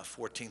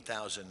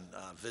 114,000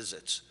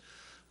 visits.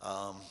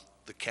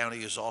 The county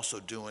is also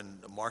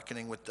doing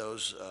marketing with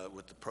those,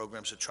 with the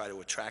programs to try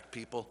to attract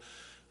people,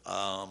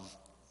 and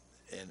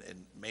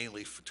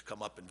mainly to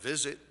come up and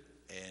visit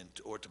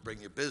or to bring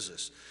your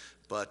business.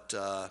 But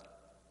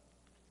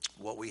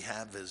what we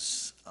have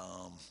is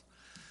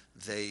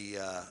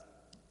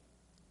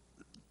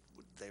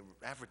they're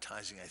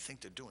advertising, I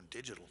think they're doing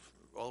digital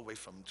all the way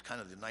from kind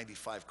of the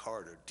 95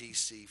 corridor,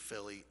 DC,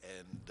 Philly,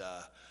 and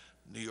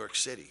New York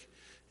City.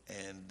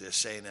 And they're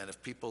saying that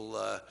if people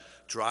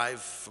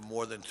drive for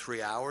more than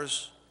 3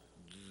 hours,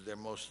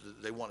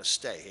 they want to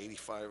stay.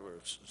 85 or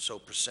so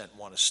percent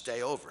want to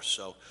stay over.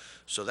 So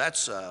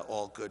that's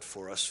all good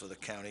for us, for the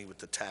county, with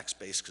the tax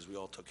base, because we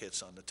all took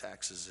hits on the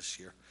taxes this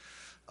year.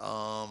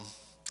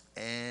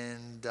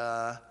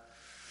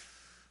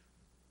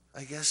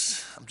 I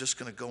guess I'm just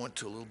going to go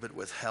into a little bit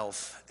with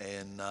health.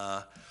 And,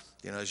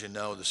 as you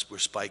know, we're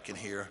spiking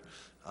here.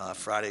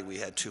 Friday, we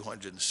had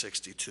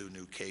 262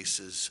 new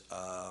cases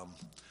of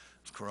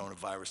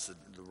coronavirus.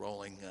 The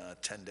rolling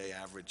 10-day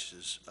average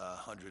is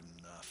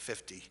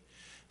 150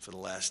 for the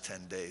last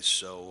 10 days.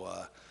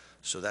 So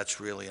that's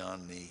really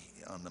on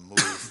the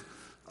move.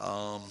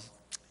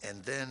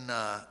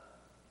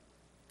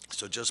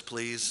 So just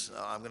please,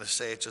 I'm going to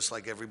say it just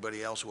like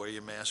everybody else, wear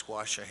your mask,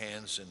 wash your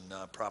hands, and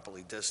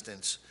properly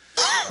distance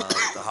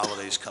with the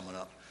holidays coming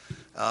up.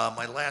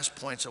 My last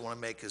points I want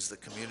to make is the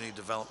community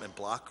development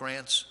block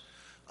grants.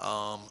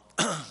 The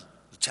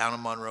town of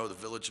Monroe, the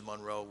village of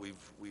Monroe,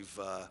 we've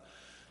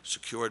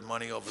secured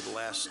money over the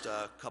last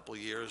couple of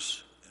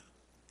years.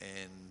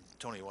 And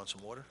Tony, you want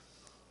some water?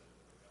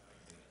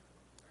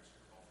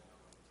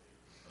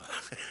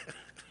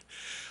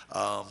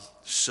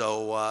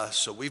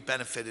 So we've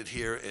benefited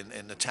here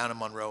in the town of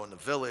Monroe and the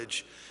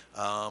village,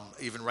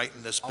 even right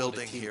in this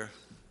building here.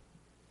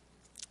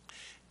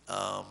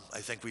 I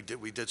think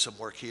we did some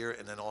work here,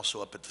 and then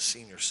also up at the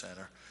senior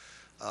center.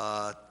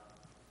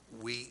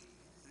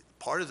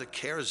 Part of the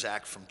CARES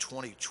Act from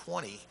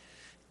 2020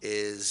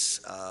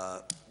 is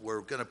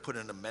we're going to put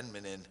an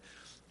amendment in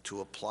to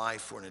apply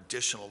for an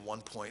additional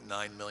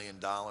 $1.9 million.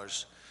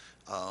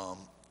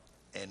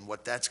 And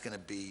what that's going to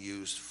be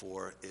used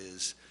for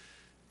is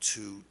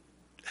to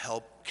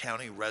help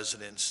county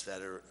residents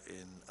that are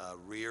in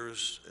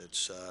arrears.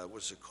 It's,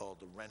 what's it called?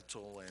 The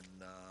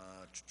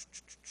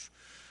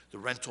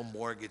rental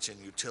mortgage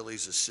and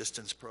utilities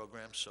assistance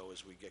program. So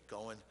as we get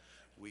going,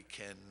 we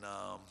can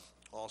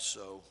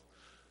also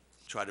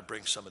try to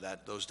bring some of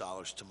those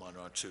dollars to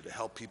Monroe too, to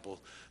help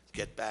people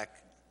get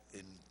back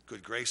in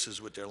good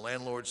graces with their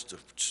landlords, to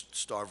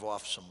starve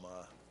off some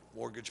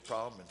mortgage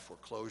problem and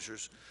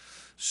foreclosures.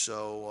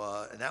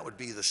 So, and that would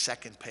be the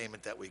second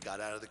payment that we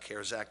got out of the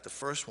CARES Act. The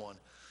first one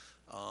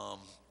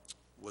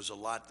was a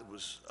lot. That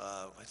was,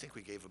 I think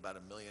we gave about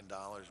 $1 million.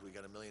 We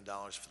got $1 million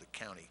for the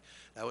county.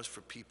 That was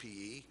for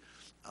PPE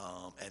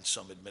and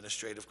some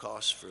administrative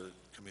costs for the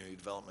community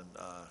development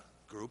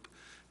group.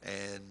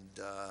 And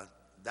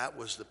that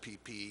was the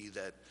PPE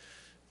that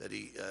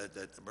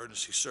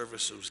emergency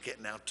services was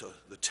getting out to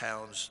the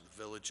towns,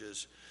 the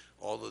villages,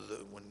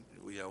 when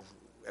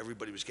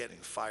everybody was getting,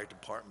 fire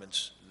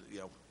departments,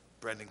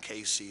 Brendan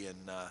Casey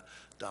and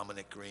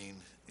Dominic Green,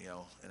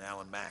 and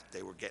Alan Mack,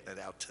 they were getting it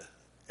out to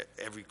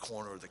every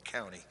corner of the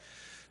county.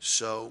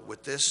 So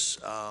with this,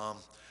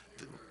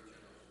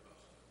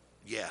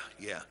 yeah.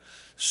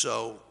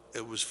 So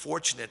it was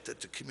fortunate that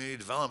the community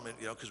development,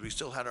 because we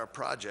still had our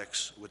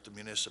projects with the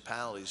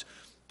municipalities,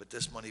 but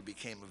this money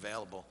became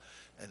available.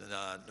 And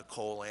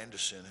Nicole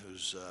Anderson,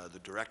 who's the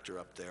director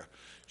up there,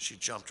 she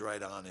jumped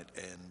right on it.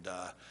 And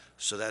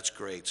so that's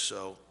great.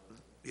 So,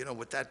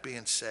 with that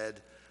being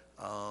said,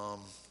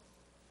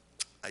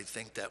 I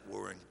think that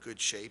we're in good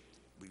shape.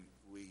 We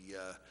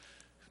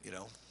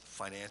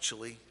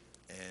financially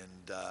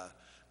and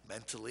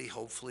mentally,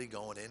 hopefully,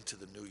 going into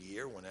the new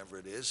year, whenever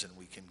it is, and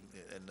we can,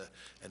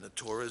 and the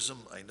tourism.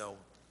 I know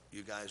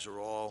you guys are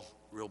all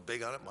real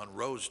big on it.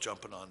 Monroe's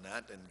jumping on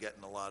that and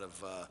getting a lot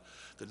of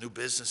the new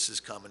businesses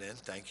coming in.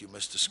 Thank you,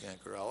 Mr.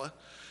 Scancarella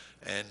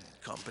and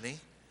company.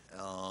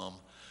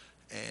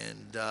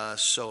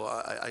 So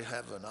I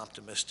have an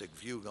optimistic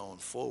view going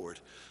forward.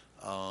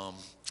 So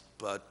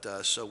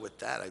with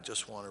that, I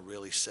just want to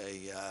really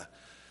say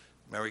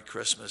Merry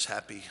Christmas,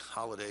 Happy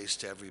Holidays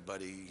to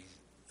everybody.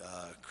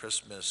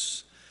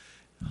 Christmas,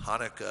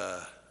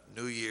 Hanukkah,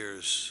 New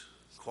Year's,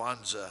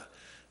 Kwanzaa.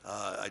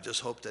 I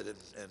just hope that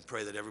and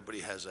pray that everybody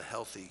has a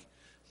healthy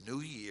new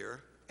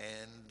year.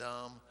 And,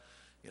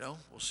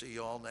 we'll see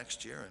you all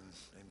next year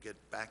and get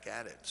back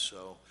at it.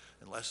 So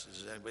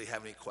does anybody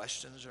have any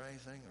questions or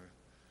anything?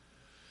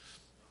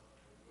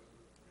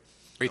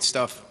 Great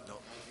stuff.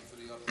 No.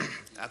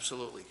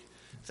 Absolutely.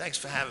 Thanks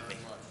for having me.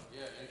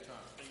 Yeah, anytime.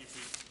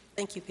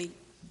 Thank you, Pete.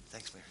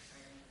 Thanks, Mary.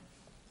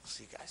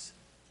 See you guys.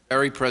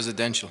 Very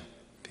presidential,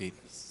 Pete.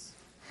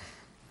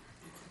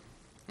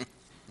 Okay,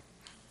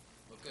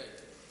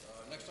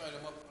 next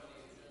item up on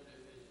the agenda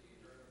is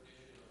the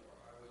recognition of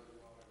our highway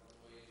department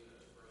employees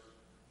as first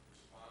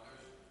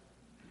responders.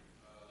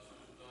 This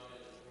was done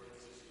in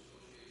accordance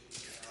with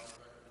the Association of Towns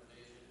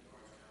recommendation, the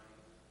Orange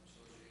County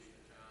Association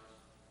of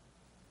Towns,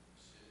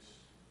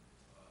 since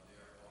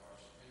there are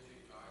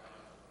stringent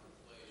guidelines put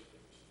in place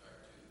with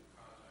respect to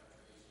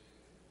contact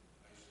tracing,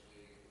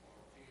 isolating, and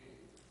quarantining.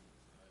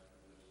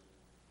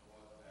 We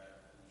thought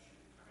that we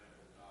should kind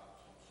of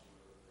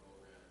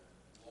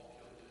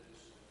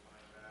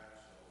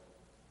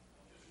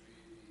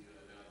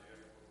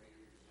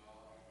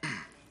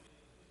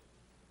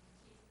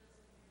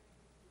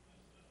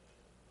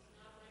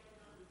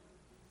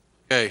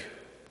Okay,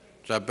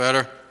 is that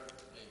better?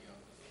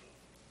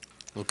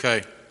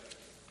 Okay.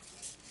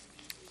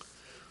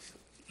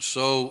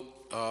 So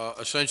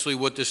essentially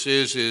what this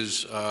is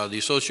the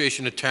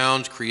Association of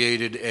Towns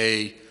created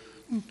a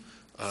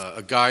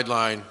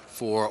guideline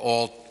for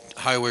all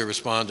highway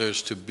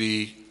responders to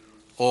be,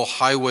 all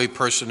highway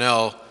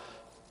personnel,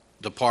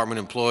 department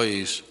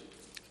employees,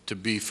 to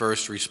be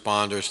first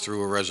responders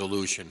through a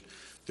resolution.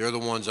 They're the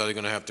ones that are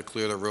going to have to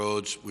clear the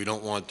roads. We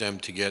don't want them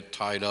to get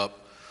tied up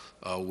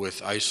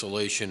with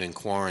isolation and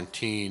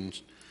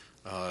quarantines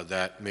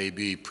that may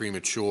be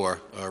premature.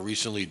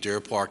 Recently, Deer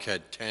Park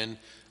had 10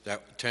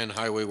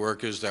 highway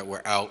workers that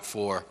were out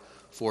for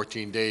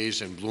 14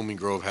 days, and Blooming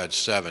Grove had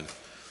 7.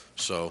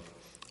 So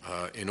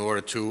in order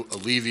to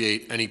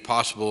alleviate any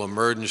possible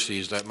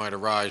emergencies that might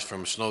arise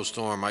from a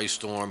snowstorm, ice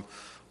storm,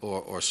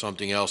 or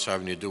something else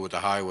having to do with the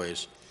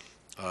highways,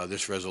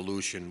 this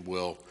resolution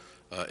will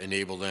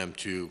enable them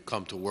to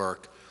come to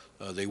work.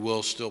 They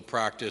will still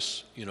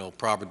practice,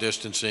 proper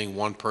distancing,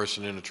 one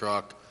person in a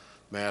truck,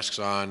 masks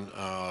on,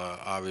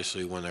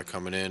 obviously, when they're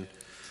coming in.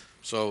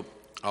 So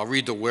I'll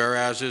read the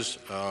whereases.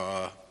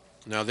 Now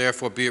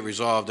therefore be it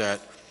resolved that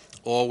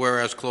all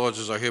whereas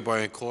clauses are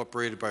hereby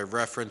incorporated by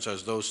reference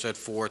as those set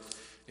forth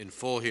in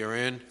full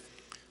herein.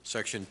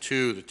 Section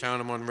 2, the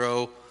Town of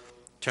Monroe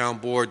Town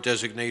Board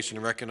designates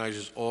and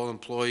recognizes all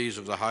employees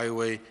of the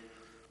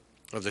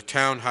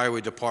Town Highway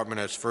Department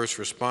as first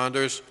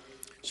responders.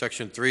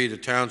 Section 3, the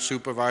Town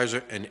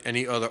Supervisor and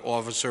any other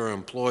officer or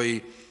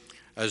employee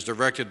as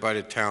directed by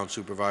the Town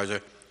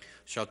Supervisor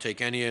shall take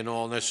any and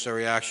all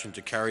necessary action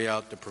to carry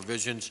out the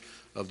provisions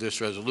of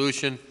this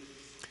resolution.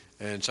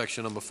 And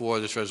section number 4,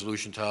 this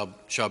resolution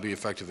shall be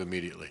effective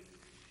immediately.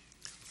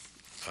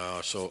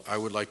 So I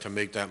would like to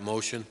make that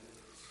motion.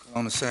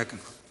 On a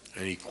second.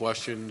 Any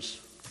questions,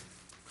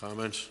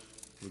 comments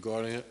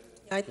regarding it?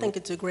 I think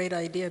it's a great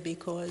idea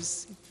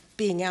because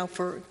being out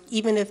for,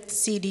 even if the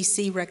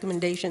CDC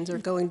recommendations are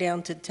going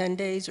down to 10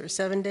 days or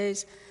 7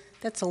 days,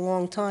 that's a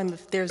long time.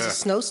 If there's a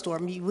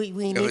snowstorm, we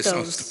need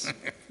those.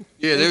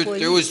 Yeah,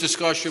 there was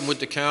discussion with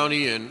the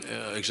county, and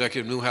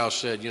Executive Newhouse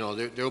said,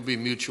 there'll be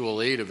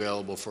mutual aid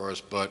available for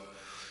us, but,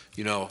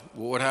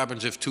 what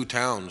happens if 2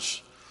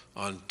 towns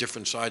on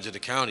different sides of the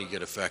county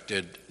get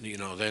affected?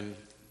 Then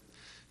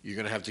you're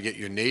going to have to get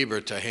your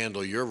neighbor to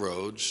handle your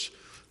roads,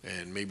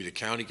 and maybe the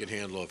county could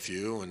handle a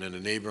few, and then the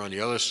neighbor on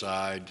the other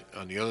side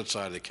of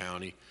the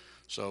county.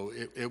 So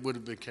it would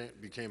have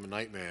became a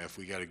nightmare if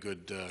we got a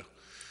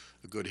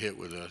good hit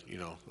with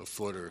a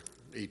foot or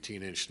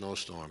 18-inch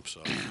snowstorm.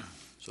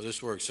 So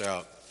this works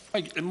out.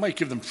 It might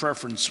give them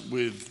preference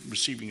with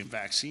receiving a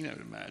vaccine, I'd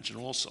imagine,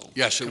 also.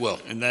 Yes, it will.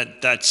 And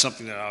that's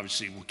something that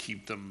obviously will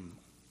keep them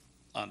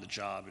on the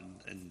job,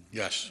 and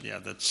Yes. yeah,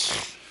 that's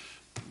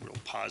a real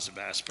positive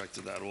aspect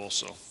of that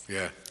also.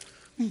 Yeah.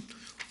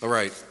 All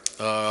right.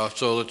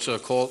 So let's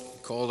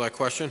call that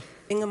question.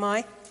 Bingham,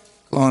 aye?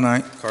 Clone,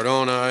 aye.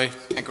 Cardone, aye.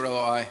 Pancarello,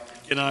 aye.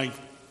 Good night.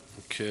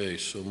 Okay,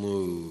 so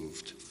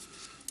moved.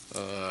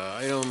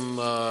 Item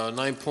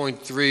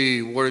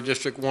 9.3, Water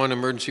District 1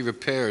 emergency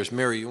repairs.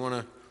 Mary, you want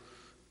to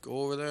go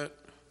over that?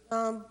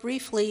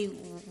 Briefly,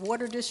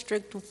 Water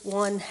District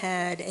 1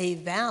 had a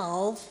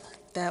valve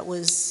that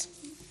was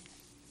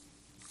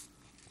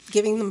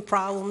giving them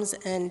problems,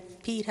 and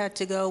Pete had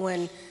to go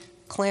and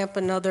clamp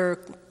another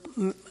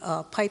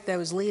pipe that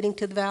was leading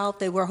to the valve.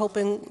 They were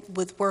hoping,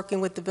 with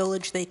working with the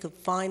village, they could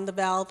find the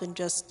valve and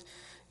just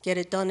get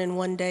it done in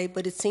one day,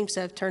 but it seems to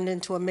have turned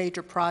into a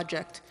major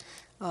project.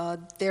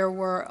 There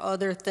were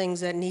other things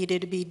that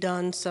needed to be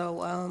done,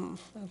 so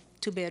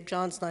too bad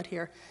John's not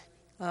here.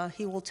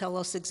 He will tell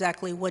us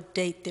exactly what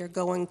date they're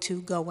going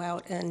to go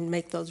out and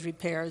make those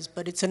repairs,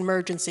 but it's an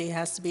emergency, it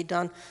has to be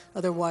done,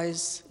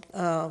 otherwise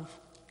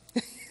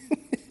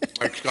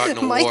Mike's got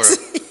no water.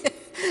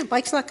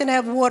 Mike's not going to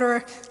have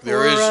water.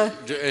 There is.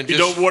 And You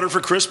don't water for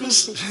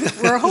Christmas?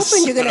 We're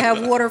hoping you're going to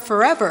have water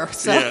forever,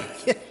 so.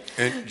 Yeah.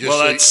 And just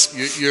Well, so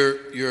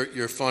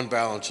your fund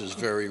balance is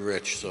very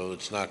rich, so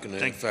it's not going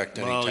to affect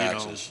any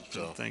taxes.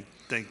 So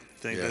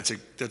Yeah.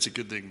 That's a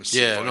good thing, Mr.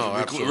 Yeah, Supervisor. no,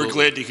 We're absolutely.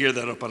 glad to hear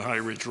that up on High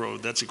Ridge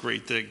Road. That's a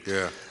great thing.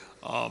 Yeah.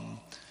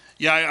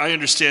 Yeah, I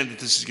understand that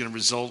this is going to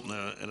result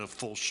in a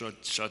full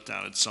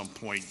shutdown at some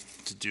point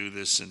to do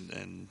this,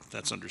 and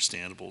that's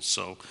understandable.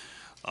 So,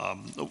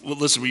 well,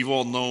 listen, we've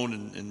all known,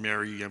 and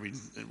Mary, I mean,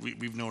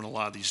 we've known a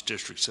lot of these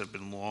districts have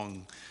been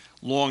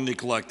long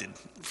neglected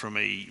from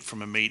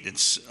a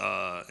maintenance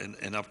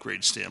and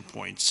upgrade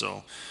standpoint.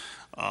 So,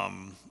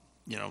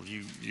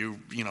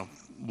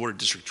 Water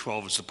District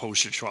 12 is the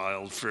poster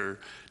child for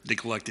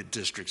neglected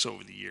districts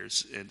over the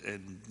years,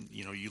 and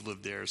you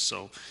live there,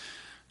 so.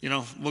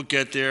 We'll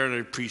get there, and I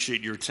appreciate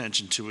your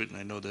attention to it, and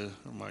I know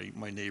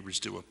my neighbors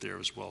do up there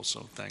as well,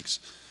 so thanks.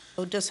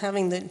 So just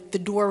having the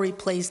door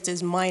replaced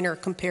is minor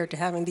compared to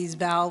having these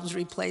valves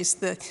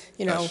replaced.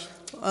 Yes.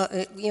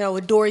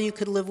 A door you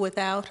could live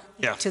without.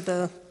 Yeah. To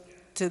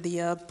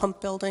the pump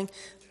building,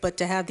 but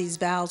to have these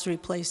valves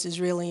replaced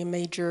is really a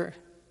major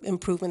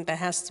improvement that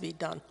has to be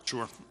done.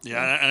 Sure.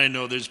 Yeah, and I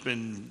know there's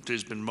been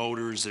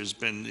motors, there's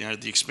been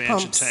the expansion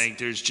Pumps. tank.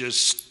 There's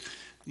just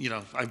you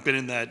know, I've been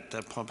in that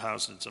pump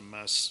house and it's a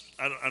mess.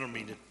 I don't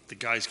mean that the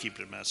guys keep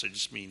it a mess. I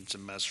just mean it's a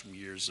mess from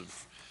years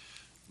of,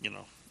 you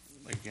know,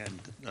 again,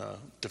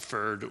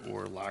 deferred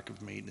or lack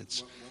of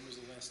maintenance. When was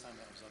the last time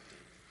that was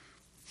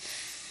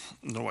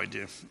updated? No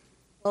idea.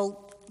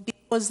 Well,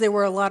 because there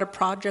were a lot of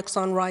projects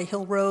on Rye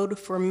Hill Road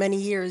for many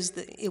years,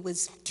 it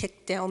was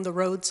kicked down the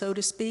road, so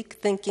to speak,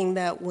 thinking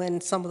that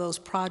when some of those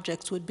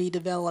projects would be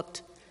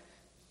developed,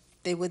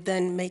 they would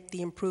then make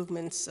the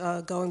improvements.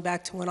 Going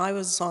back to when I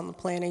was on the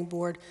planning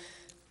board,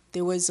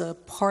 there was a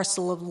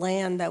parcel of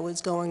land that was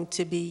going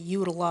to be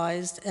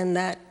utilized, and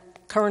that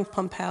current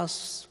pump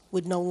house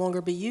would no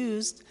longer be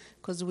used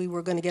because we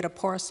were going to get a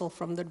parcel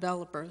from the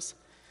developers.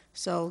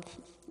 So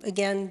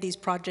again, these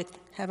projects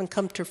haven't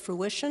come to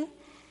fruition,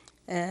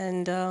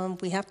 and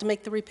we have to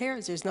make the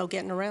repairs. There's no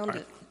getting around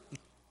it.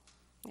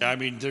 Yeah, I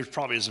mean, there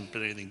probably hasn't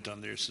been anything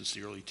done there since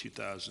the early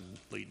 2000s,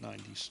 late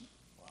 90s.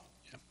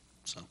 Yeah,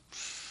 so.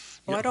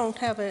 Well, I don't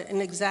have an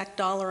exact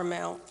dollar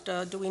amount.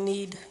 Do we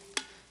need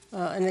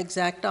an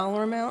exact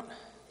dollar amount?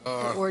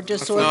 Or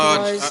just No,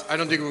 authorize? I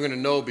don't think we're going to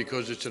know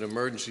because it's an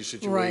emergency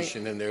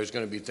situation, and there's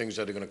going to be things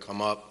that are going to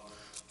come up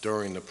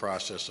during the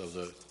process of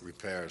the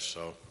repairs,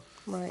 so.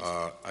 Right,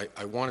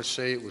 I want to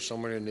say it was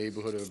somewhere in the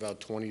neighborhood of about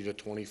 20 to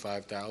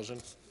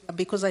 25,000.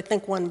 because I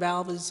think one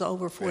valve is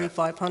over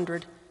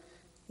 4,500.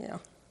 Yeah.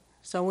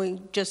 So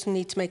we just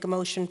need to make a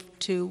motion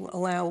to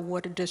allow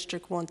Water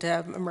District 1 to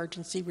have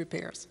emergency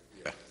repairs.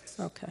 Yeah.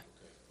 Okay.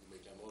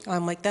 I'll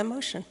make that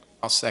motion.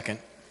 I'll second.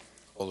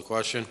 Call the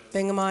question.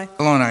 Bingham, aye.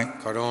 Malone, aye.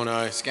 Cardone,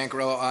 aye.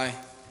 Scancarello, aye.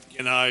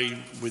 And I,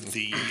 with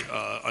the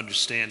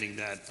understanding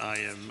that I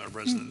am a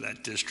resident of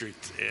that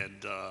district,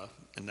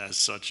 and as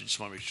such, I just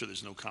want to make sure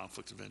there's no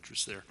conflict of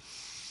interest there.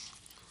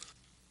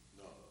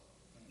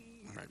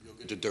 You'll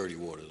get the dirty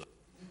water, though.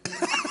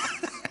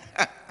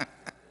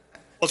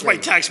 Well, it's my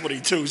tax money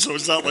too, so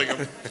it's not like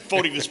I'm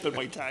voting to spend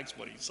my tax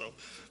money, so.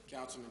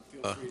 Councilman,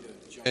 feel free to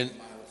jump and- a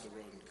mile up the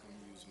road and come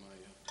use my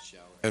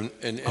shower.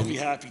 I'll be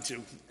happy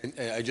to. And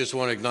I just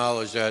want to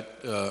acknowledge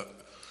that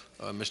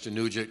Mr.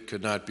 Nugent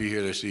could not be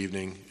here this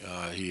evening.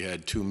 He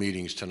had 2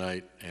 meetings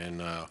tonight,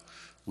 and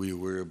we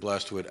were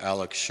blessed with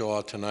Alex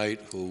Shaw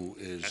tonight, who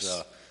is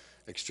Yes.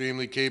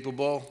 extremely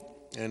capable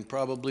and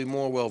probably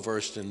more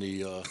well-versed in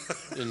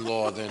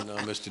law than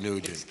Mr.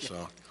 Nugent,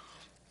 so.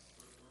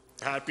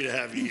 Happy to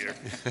have you here.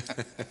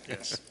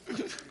 Yes.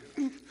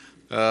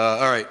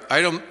 All right,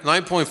 item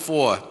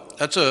 9.4,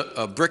 that's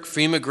a brick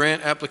FEMA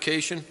grant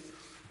application.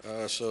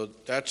 So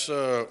that's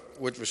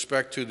with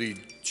respect to the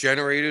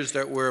generators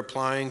that we're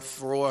applying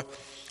for.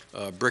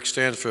 BRIC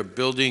stands for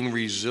Building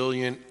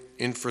Resilient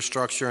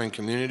Infrastructure and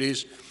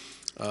Communities.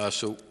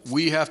 So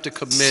we have to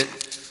commit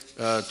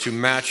to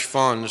match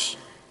funds,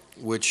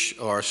 which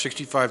are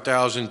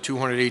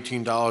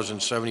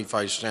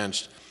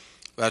 $65,218.75.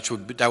 That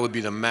would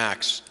be the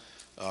max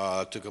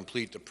to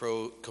complete the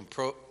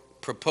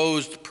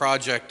proposed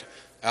project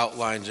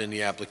outlines in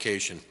the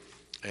application.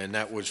 And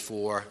that was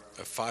for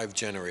 5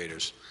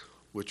 generators,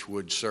 which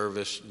would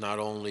service not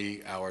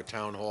only our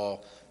town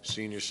hall,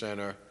 senior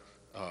center,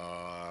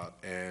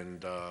 and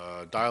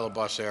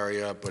dial-a-bus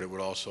area, but it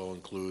would also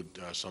include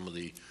some of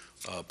the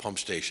pump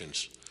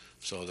stations,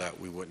 so that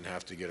we wouldn't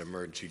have to get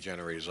emergency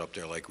generators up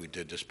there like we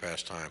did this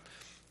past time.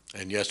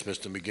 And yes,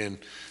 Mr. McGinn,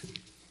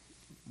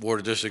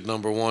 Water District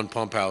number 1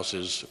 pump house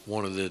is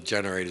one of the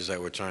generators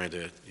that we're trying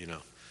to,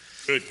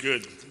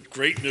 Good.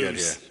 Great Get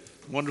news. here.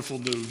 Wonderful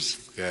news.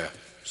 yeah.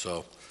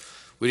 So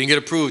we didn't get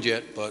approved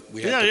yet, but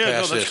we have to Yeah,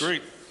 pass no, this. that's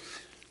great.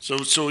 So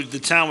the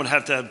town would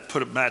have to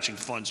put up matching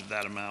funds of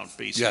that amount,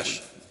 basically?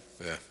 Yes.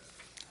 Yeah.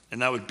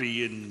 And that would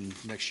be in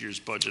next year's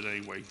budget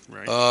anyway,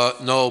 right?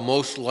 No,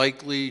 most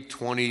likely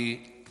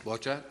 20,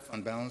 what's that?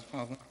 Fund balance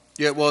problem?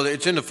 Yeah, well,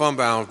 it's in the fund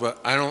balance, but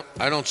I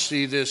don't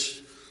see this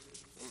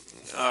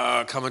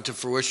coming to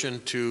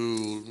fruition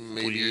to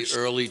maybe years.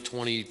 early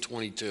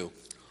 2022.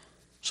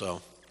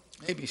 So,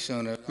 Maybe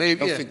sooner. Maybe,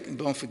 Don't yeah.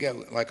 Don't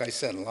forget, like I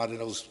said, a lot of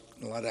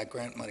that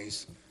grant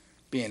money's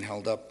being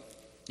held up,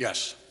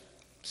 yes,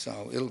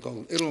 so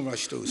it'll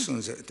rush through as soon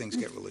as things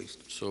get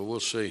released. so we'll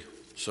see.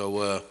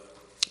 So,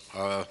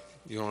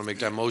 you want to make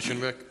that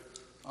motion, Rick?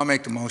 I'll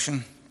make the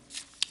motion.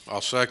 I'll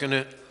second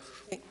it.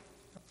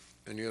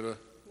 Any other?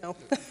 No.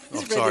 Oh,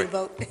 It's sorry. ready to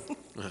vote.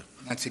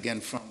 That's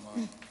again from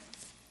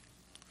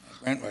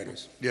grant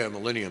writers. Yeah,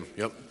 Millennium,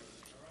 yep.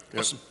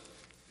 Awesome.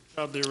 Good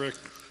job there, Rick.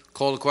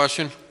 Call the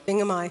question?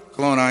 Bingham, aye.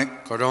 Malone, aye.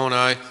 Cardone,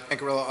 aye.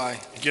 Scancarello, aye.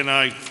 Again,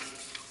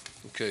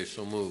 Okay,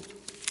 so moved.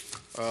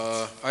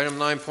 Item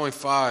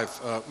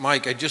 9.5,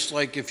 Mike, I'd just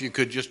like if you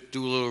could just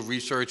do a little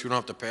research, we don't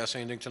have to pass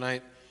anything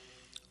tonight,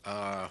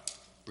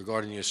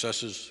 regarding the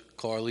assessors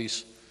car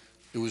lease.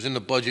 It was in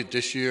the budget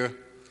this year.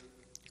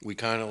 We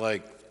kind of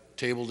like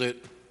tabled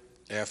it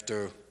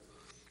after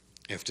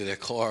their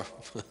car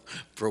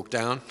broke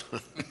down.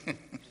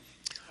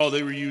 Oh,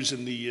 they were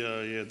using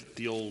the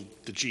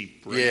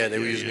Jeep, right? Yeah, they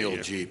were using the yeah.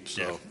 old Jeep,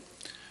 so.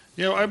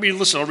 Yeah, I mean,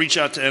 listen, I'll reach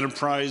out to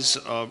Enterprise.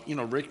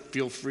 Rick,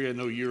 feel free. I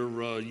know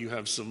you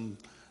have some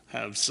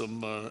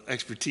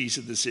expertise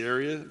in this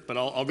area, but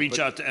I'll reach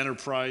out to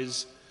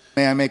Enterprise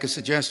May I make a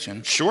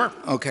suggestion? Sure.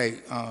 Okay,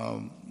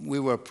 we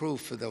were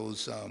approved for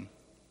those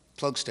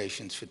plug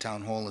stations for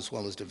Town Hall as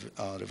well as the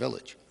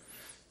village.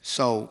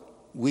 So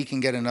we can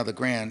get another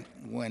grant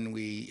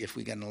if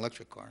we get an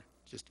electric car.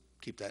 Just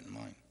keep that in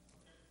mind.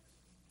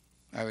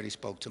 I already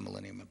spoke to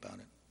Millennium about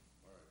it.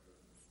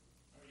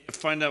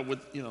 Find out what,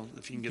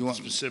 if you can get You the want-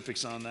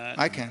 specifics on that.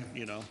 I can.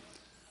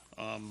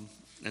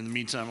 In the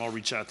meantime, I'll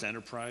reach out to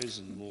Enterprise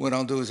and we'll. What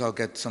I'll do is I'll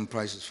get some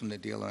prices from the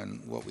dealer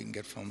and what we can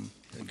get from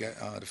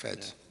the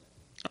feds.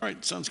 All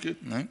right, sounds good.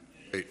 All right?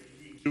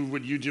 Do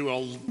what you do,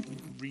 I'll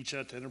reach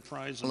out to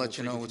Enterprise. I'll let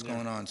you know what's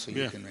going on so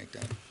you Yeah. can make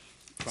that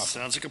proper.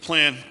 Sounds like a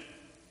plan.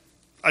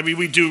 I mean,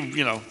 we do,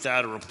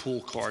 that or a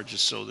pool car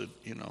just so that,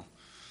 the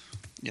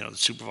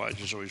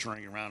supervisor's always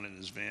running around in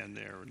his van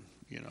there and,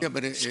 Yeah,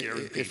 but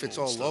scaring if it's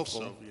people all and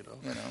stuff, local,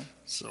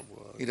 So,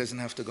 he doesn't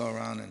have to go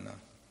around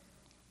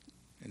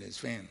in his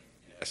van.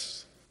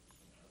 Yes.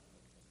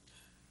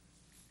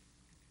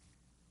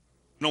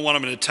 we don't want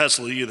him in a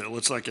Tesla either.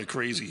 Let's not get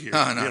crazy here.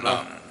 No, no, you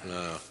know?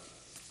 No.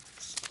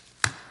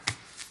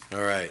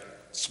 All right.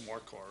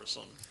 Smart car or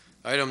something.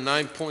 Item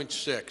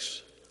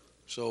 9.6.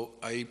 So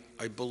I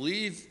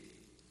believe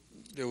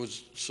there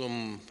was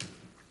some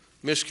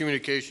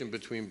miscommunication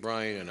between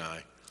Brian and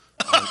I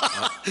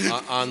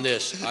on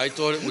this. I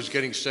thought it was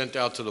getting sent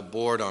out to the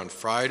board on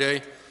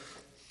Friday.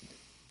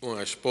 When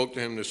I spoke to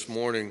him this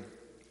morning,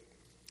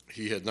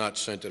 he had not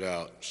sent it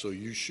out. So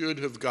you should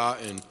have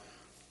gotten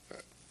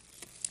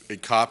a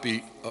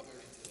copy.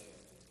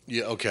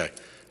 Yeah, okay.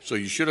 So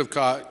you should have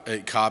got a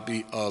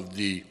copy of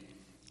the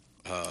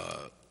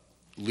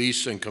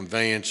lease and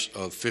conveyance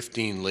of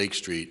 15 Lake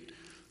Street,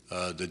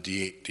 the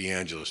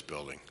DeAngelis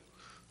building.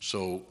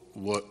 So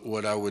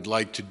what I would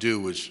like to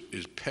do is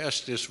pass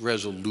this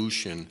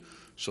resolution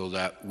so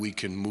that we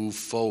can move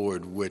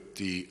forward with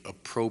the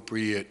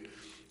appropriate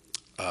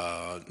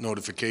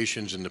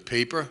notifications in the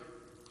paper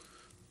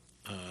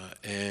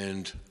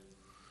and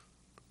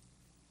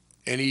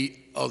any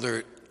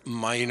other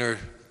minor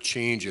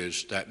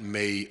changes that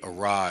may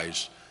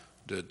arise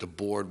that the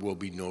board will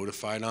be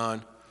notified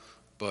on.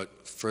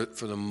 But for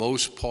the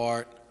most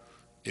part,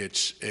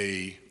 it's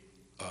a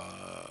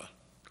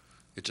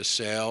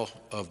sale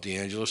of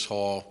DeAngelis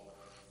Hall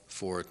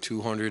for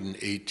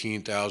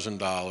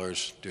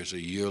 $218,000. There's a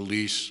year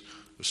lease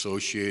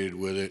associated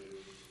with it.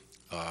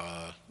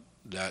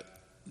 That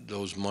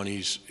those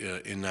monies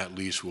in that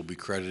lease will be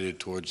credited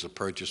towards the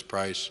purchase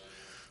price.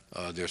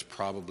 There's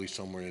probably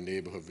somewhere in the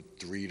neighborhood of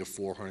 $300,000 to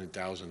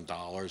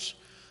 $400,000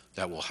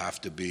 that will have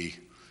to be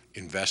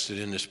invested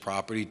in this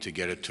property to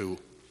get it to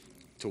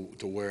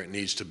where it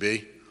needs to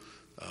be.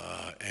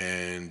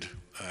 And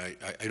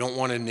I don't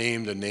want to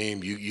name the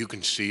name. You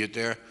can see it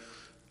there.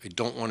 I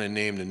don't want to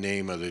name the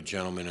name of the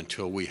gentleman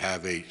until we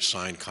have a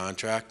signed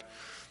contract.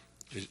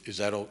 Is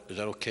that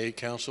okay,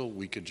 counsel?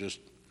 We could just.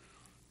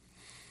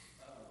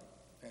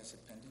 Pass it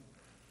pending?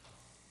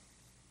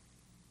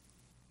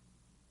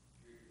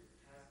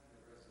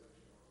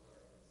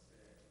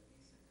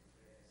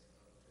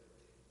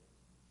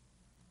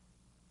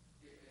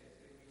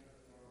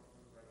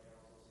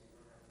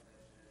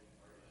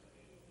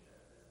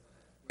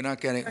 We're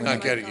not getting. He's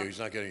not getting you. He's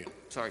not getting you.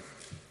 Sorry.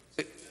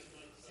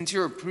 Since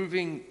you're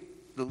approving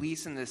the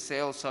lease and the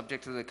sale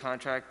subject to the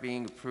contract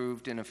being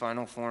approved in a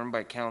final form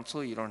by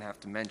council, you don't have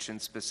to mention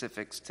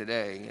specifics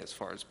today as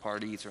far as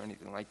parties or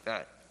anything like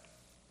that.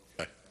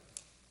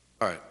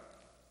 All right.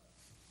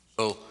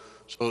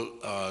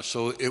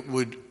 So it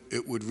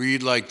would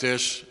read like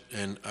this,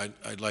 and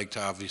I'd like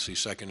to obviously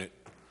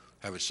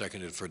have it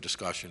seconded for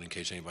discussion in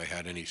case anybody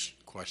had any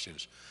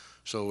questions.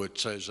 So it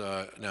says,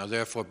 now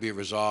therefore be it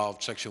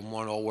resolved, Section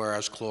 1, all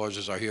whereas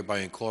clauses are hereby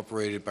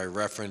incorporated by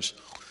reference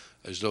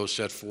as those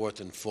set forth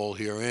in full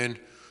herein.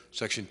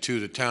 Section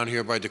 2, the town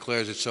hereby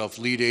declares itself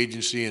lead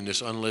agency in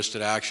this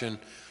unlisted action,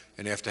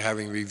 and after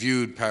having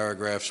reviewed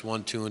paragraphs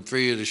 1, 2, and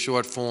 3 of the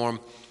short form,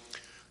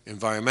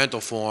 environmental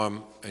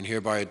form, and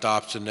hereby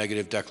adopts a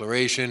negative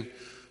declaration.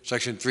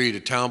 Section 3, the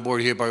town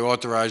board hereby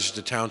authorizes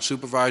the town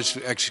supervisor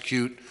to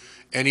execute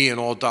any and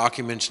all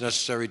documents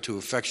necessary to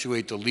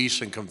effectuate the lease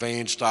and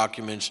conveyance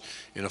documents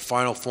in a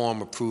final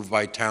form approved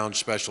by town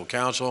special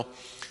counsel.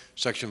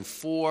 Section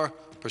 4,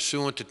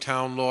 pursuant to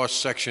town law,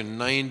 Section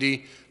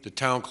 90, the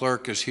town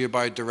clerk is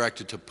hereby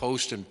directed to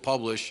post and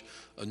publish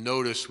a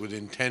notice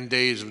within 10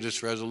 days of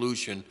this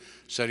resolution,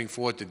 setting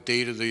forth the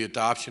date of the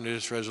adoption of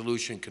this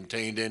resolution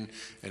contained in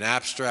an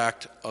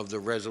abstract of the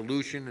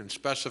resolution and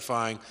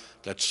specifying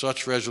that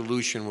such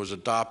resolution was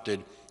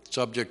adopted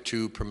subject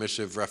to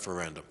permissive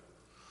referendum.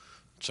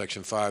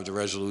 Section 5, the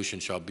resolution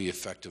shall be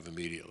effective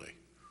immediately.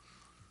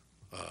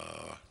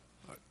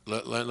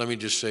 Let me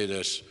just say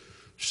this.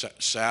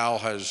 Sal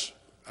has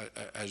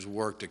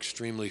worked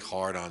extremely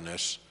hard on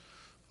this,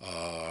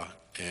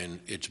 and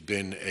it's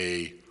been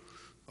a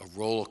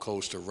roller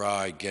coaster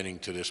ride getting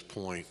to this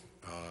point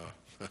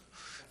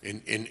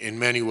in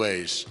many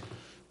ways.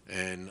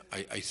 And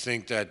I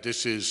think that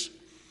this is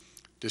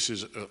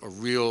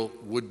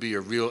would be a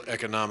real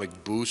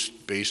economic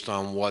boost based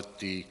on what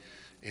the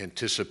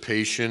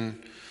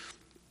anticipation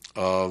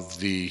of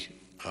the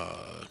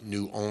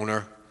new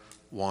owner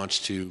wants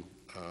to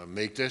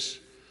make this,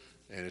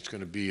 and it's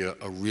going to be a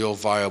real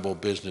viable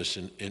business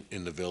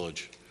in the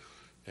village.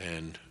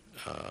 And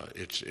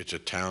it's a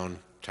town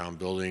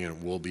building, and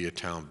it will be a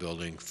town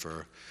building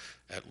for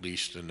at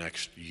least the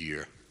next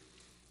year.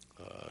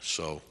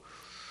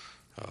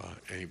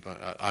 Anybody,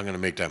 I'm going to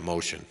make that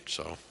motion,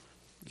 so.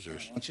 Why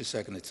don't you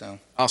second it, Sal?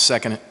 I'll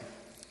second it.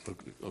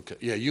 Okay,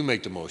 yeah, you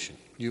make the motion.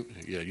 You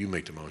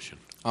make the motion.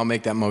 I'll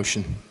make that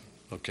motion.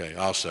 Okay,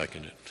 I'll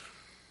second it.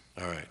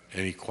 All right,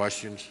 any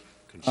questions,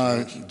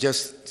 concerns?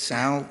 Just,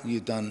 Sal,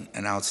 you've done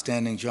an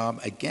outstanding job.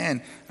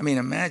 Again, I mean,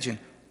 imagine,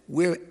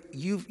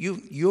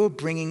 you're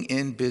bringing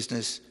in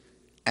business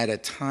at a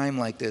time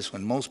like this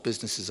when most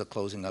businesses are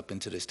closing up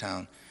into this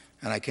town.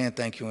 And I can't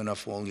thank you enough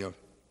for all your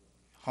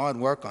hard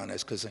work on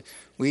this, because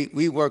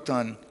we worked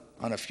on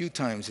a few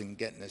times in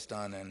getting this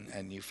done,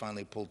 and you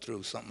finally pulled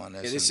through something on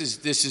this. Yeah,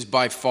 this is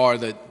by far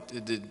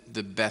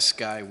the best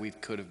guy we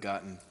could have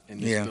gotten in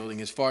this building.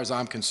 As far as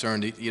I'm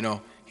concerned,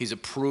 he's a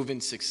proven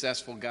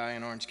successful guy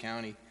in Orange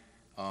County.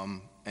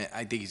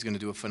 I think he's going to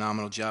do a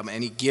phenomenal job,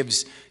 and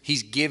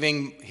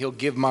he'll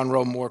give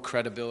Monroe more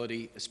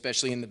credibility,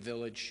 especially in the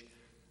village.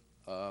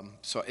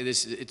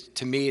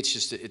 To me,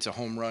 it's a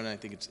home run. I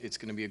think it's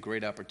going to be a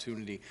great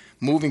opportunity.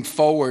 Moving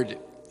forward,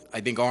 I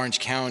think Orange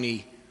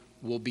County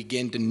will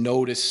begin to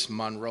notice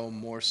Monroe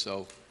more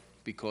so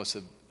because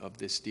of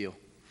this deal.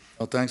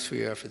 Well, thanks for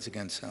your efforts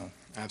again, Sal.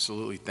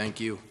 Absolutely.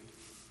 Thank you.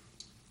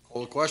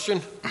 Call the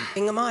question?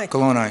 Hingham, aye.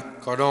 Cologne, aye.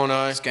 Cardone,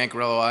 aye.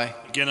 Scancarello, aye.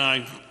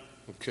 Again,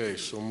 Okay,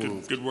 so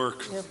moved. good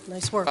work. Yep,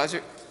 nice work.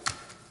 Supervisor,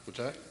 What's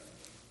that?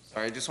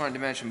 sorry, I just wanted to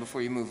mention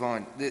before you move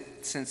on,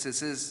 that since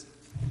this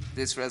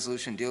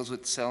resolution deals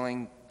with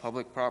selling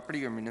public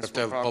property or Have to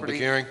municipal have a public property,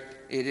 hearing?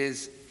 it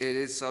is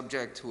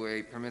subject to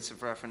a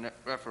permissive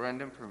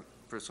referendum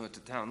pursuant to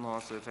town law,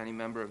 so if any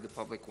member of the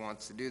public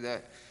wants to do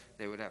that,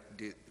 they would have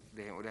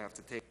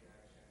to take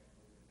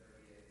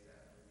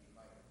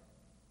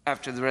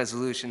after the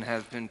resolution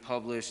has been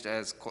published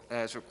as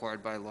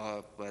required by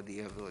law by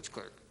the village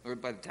clerk, or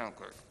by the town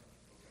clerk.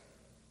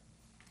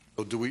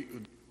 So we're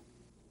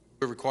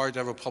required to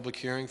have a public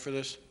hearing for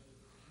this?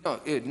 No,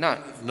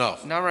 No.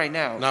 not right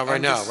now. Not right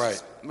I'm now, just-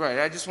 right. Right,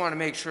 I just want to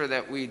make sure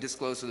that we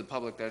disclose to the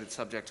public that it's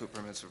subject to a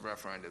permissive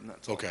referendum,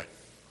 that's all. Okay.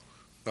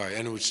 All right,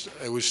 and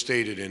it was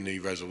stated in the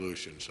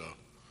resolution, so,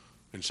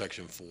 in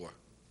section 4.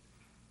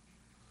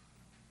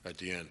 At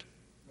the end?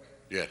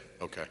 Yeah,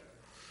 okay.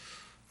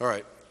 All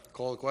right,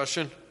 call the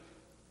question?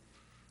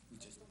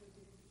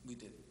 We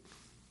did.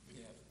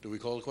 Do we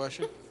call the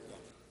question?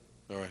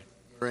 All right.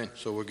 We're in.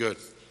 So we're good.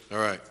 All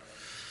right.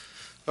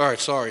 All right,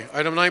 sorry.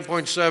 Item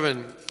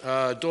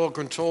 9.7, dog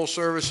control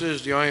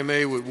services, the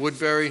IMA with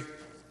Woodbury.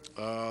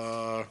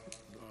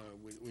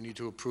 We need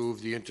to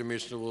approve the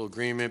intermunicipal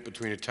agreement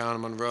between the town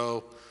of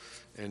Monroe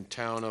and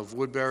town of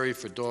Woodbury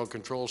for dog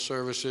control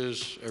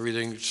services.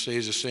 Everything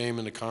stays the same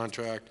in the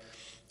contract,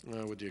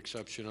 with the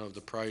exception of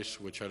the price,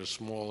 which had a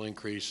small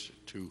increase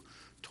to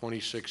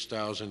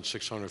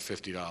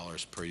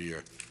 $26,650 per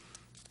year.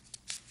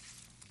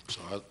 So,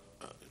 You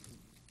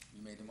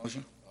made the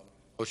motion?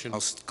 motion?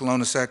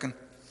 Cologne, a second?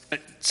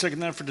 Second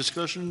that for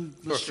discussion,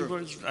 Sure, Mr. sure.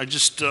 Supervisor? I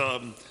just,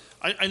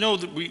 I know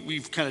that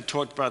we've kind of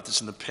talked about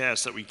this in the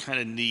past, that we kind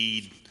of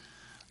need,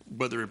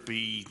 whether it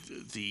be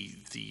the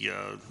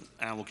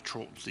animal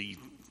control, the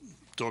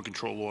dog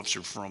control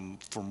officer from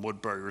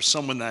Woodbury, or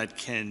someone that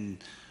can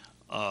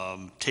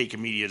take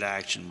immediate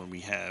action when we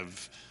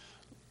have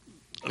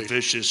a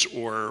vicious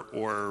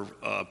or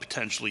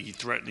potentially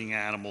threatening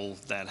animal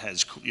that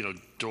has,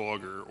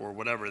 dog or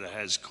whatever, that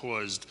has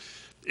caused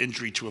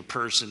injury to a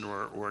person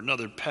or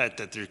another pet,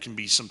 that there can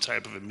be some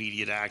type of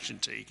immediate action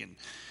taken.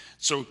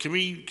 So can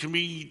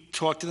we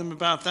talk to them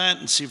about that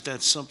and see if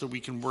that's something we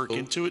can work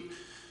into it?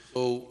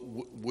 So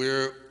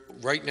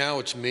right now,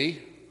 it's me.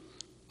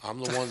 I'm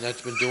the one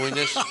that's been doing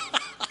this.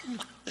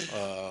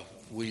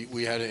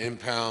 We had to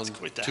impound.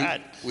 Quite the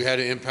hat. We had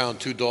to impound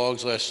 2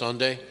 dogs last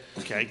Sunday.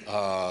 Okay.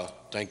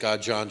 Thank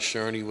God John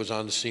Sherney was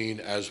on the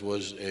scene, as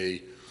was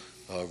a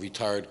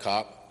retired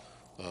cop,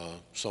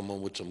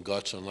 someone with some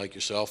guts, unlike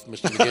yourself,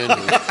 Mr. McGinn,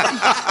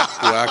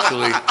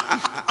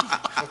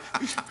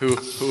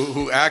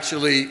 who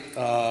actually,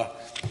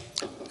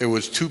 it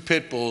was 2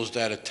 pit bulls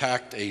that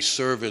attacked a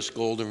service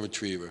golden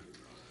retriever.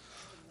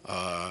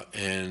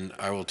 And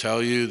I will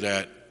tell you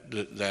that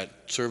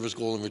service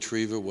golden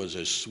retriever was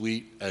as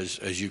sweet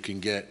as you can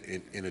get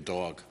in a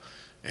dog.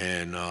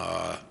 And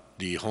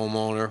the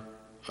homeowner,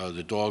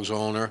 the dog's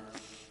owner,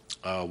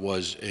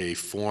 was a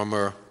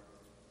former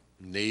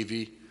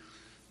Navy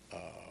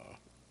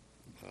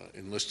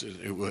enlisted.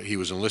 He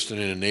was enlisted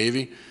in the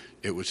Navy.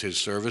 It was his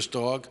service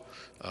dog.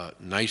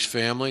 Nice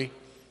family.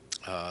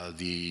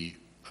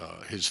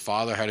 His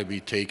father had to be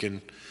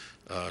taken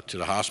to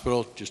the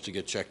hospital just to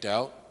get checked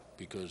out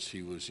because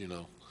he was,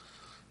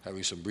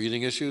 having some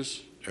breathing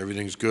issues.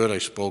 Everything's good. I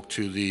spoke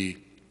to the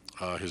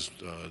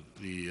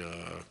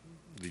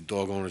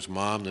dog owner's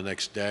mom the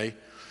next day,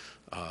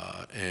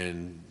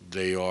 and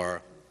they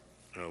are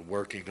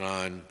working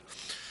on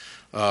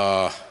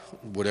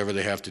whatever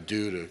they have to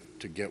do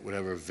to get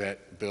whatever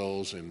vet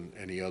bills and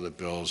any other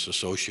bills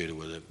associated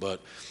with it.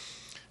 But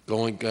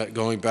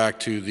going back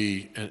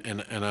to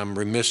and I'm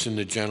remiss in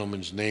the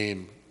gentleman's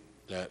name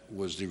that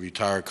was the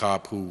retired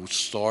cop who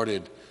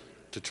started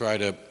to try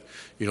to,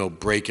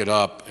 break it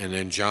up, and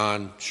then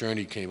John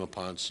Cherney came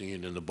upon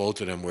scene, and the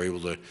both of them were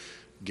able to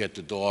get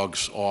the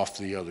dogs off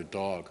the other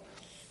dog.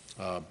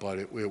 But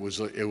it was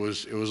a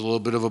little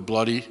bit of a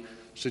bloody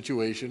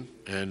situation,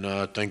 and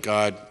thank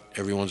God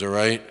everyone's all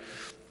right.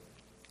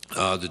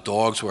 The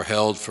dogs were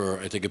held for,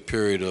 I think, a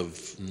period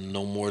of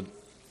no more.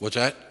 What's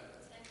that? 10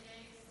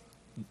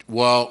 days.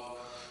 Well,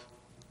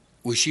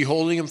 was she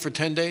holding him for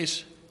 10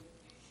 days?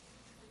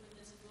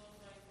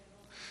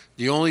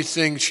 The only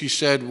thing she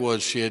said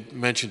was she had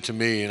mentioned to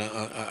me, and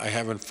I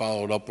haven't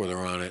followed up with her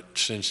on it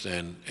since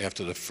then,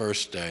 after the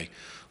first day,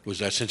 was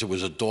that since it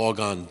was a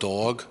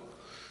dog-on-dog,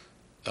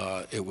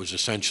 it was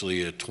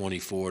essentially a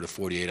 24 to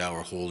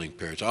 48-hour holding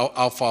period. So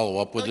I'll follow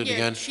up with it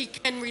again. She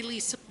can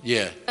release him.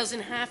 Yeah. It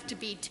doesn't have to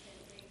be 10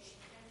 days.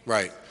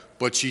 Right,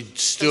 but she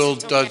still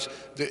Does-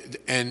 does,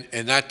 and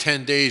that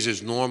 10 days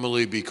is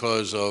normally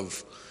because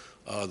of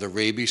the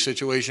rabies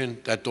situation.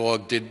 That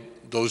dog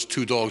those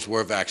two dogs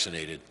were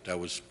vaccinated. That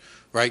was,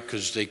 right,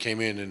 because they came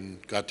in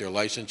and got their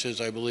licenses,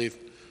 I believe,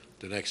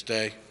 the next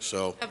day,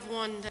 so. Have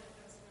one that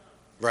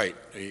Right,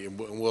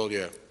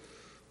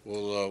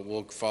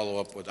 we'll follow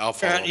up with, I'll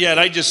follow up. Yeah, with and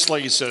I just,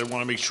 like you said, I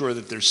want to make sure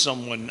that there's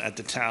someone at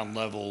the town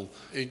level.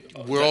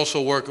 We're also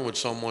working with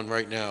someone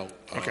right now.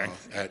 Okay,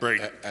 at-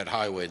 great. At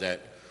Highway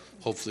that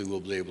hopefully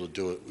we'll be able to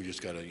do it. We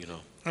just gotta,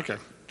 Okay.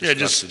 Yeah,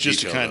 discuss the just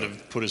to detail kind of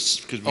it. of put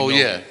us, because we Oh, know.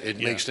 yeah, it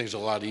makes things a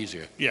lot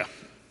easier. Yeah,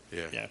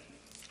 Yeah, yeah,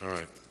 all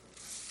right.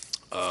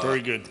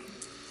 very good.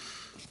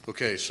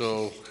 Okay,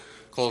 so,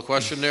 call the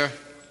question there?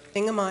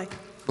 Bingham, aye.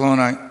 Blown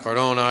eye.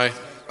 Cardone, aye.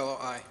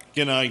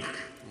 Good night.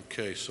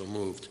 Okay, so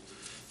moved.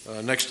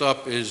 Next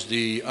up is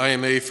the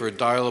IMA for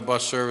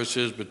dial-a-bus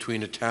services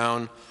between the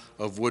town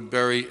of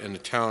Woodbury and the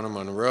town of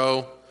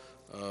Monroe.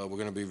 We're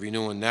going to be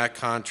renewing that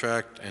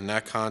contract, and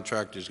that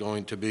contract is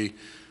going to be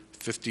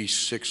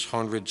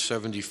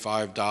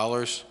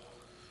 $5,675.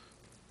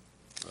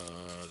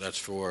 That's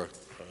for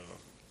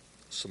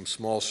some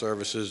small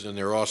services, and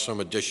there are some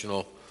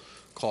additional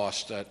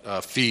costs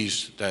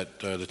fees that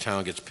the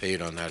town gets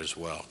paid on that as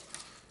well.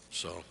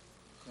 So,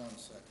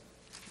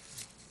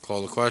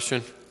 call the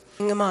question.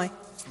 Bingham, aye.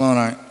 Blown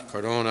eye.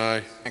 Cardone,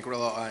 aye.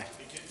 Anchorillo, aye.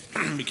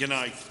 Good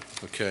night.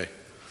 Okay.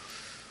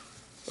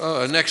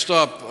 Next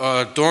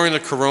up, during the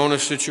corona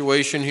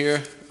situation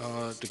here,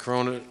 the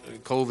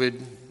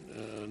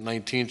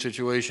COVID-19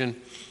 situation,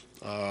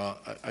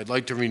 I'd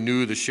like to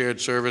renew the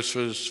shared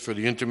services for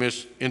the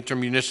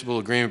intermunicipal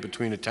agreement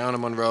between the town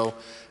of Monroe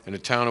and the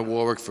town of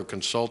Warwick for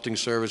consulting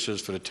services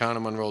for the town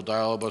of Monroe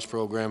dial-a-bus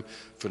program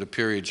for the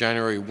period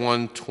January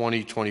 1,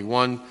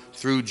 2021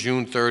 through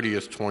June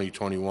 30th,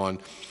 2021.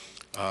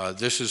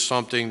 This is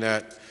something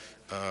that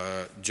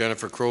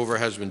Jennifer Crover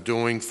has been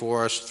doing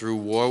for us through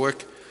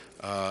Warwick.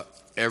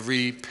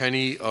 Every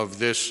penny of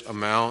this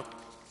amount,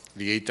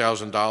 the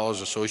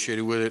 $8,000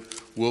 associated with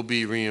it, will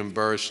be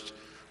reimbursed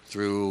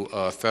through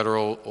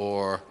federal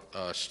or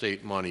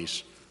state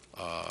monies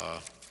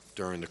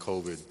during the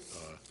COVID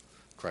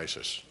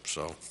crisis.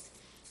 So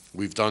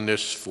we've done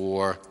this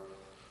for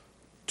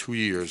 2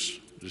 years.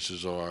 This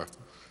is I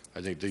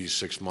think these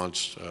 6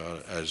 months,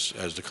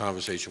 as the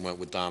conversation went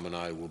with Dom and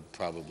I, will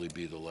probably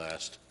be the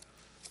last.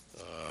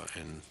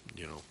 And,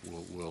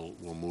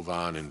 we'll move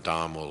on, and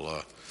Dom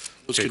will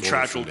Those take over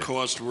contractual from there.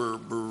 costs were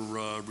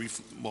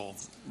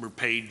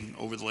paid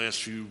over the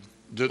last few.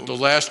 The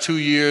last 2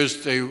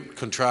 years, the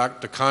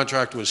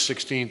contract was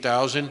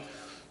 $16,000.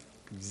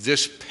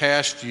 This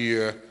past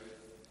year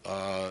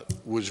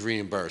was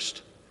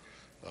reimbursed,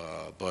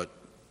 but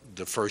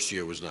the first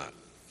year was not.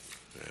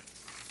 Yeah.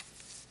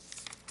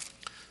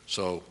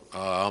 So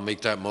I'll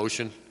make that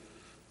motion,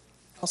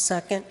 I'll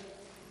second.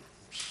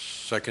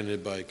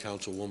 seconded by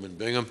Councilwoman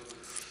Bingham.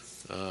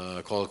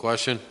 Call the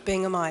question.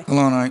 Bingham, aye.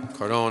 Blown eye.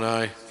 Cardone,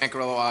 aye.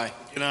 Anchorillo, aye.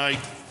 Good night.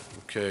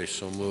 Okay,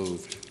 so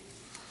moved.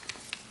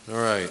 All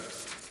right.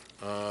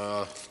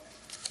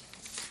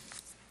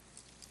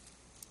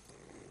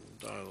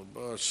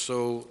 Dial-a-bus.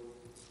 So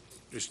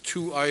there's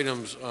 2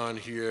 items on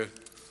here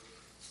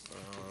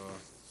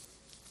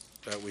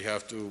that we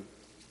have to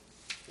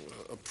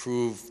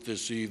approve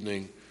this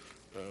evening.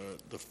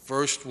 The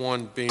first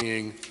one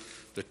being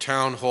the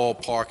town hall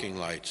parking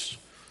lights,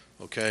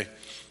 okay?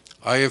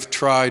 I have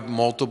tried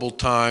multiple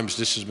times,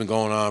 this has been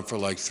going on for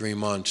like 3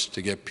 months,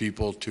 to get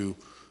people to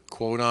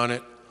quote on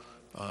it.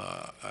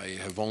 I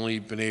have only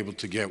been able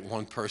to get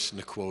one person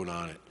to quote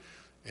on it.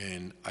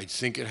 And I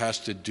think it has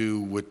to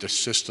do with the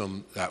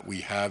system that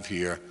we have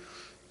here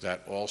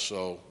that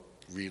also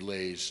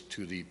relays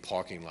to the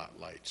parking lot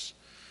lights.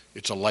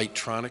 It's a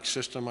Lightronic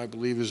system, I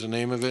believe is the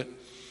name of it.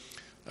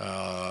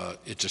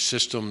 It's a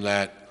system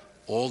that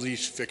all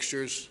these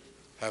fixtures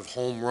have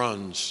home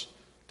runs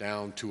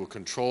down to a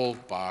control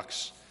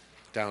box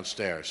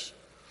downstairs.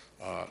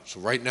 So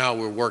right now,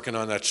 we're working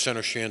on that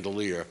center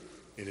chandelier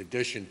in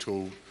addition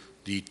to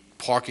the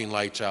parking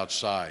lights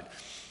outside.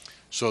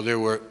 So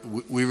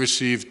we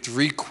received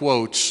 3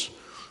 quotes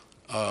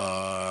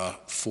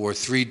for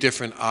 3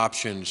 different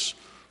options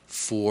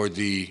for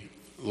the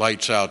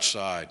lights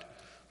outside.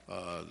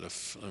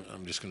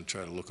 I'm just going to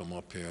try to look them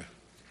up here.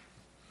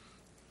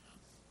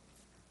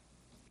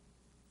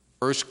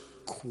 First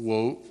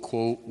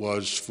quote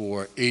was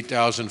for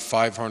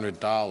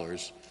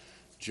 $8,500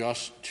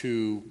 just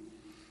to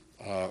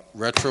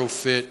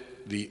retrofit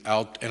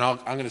and I'm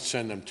going to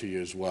send them to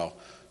you as well,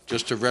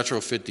 just to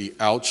retrofit the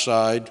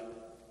outside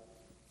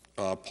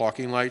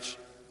parking lights.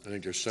 I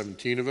think there's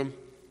 17 of them.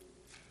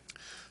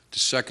 The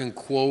second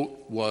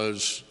quote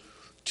was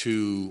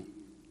to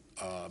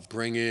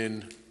bring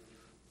in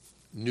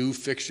new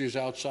fixtures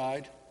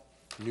outside,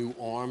 new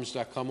arms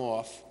that come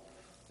off,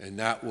 and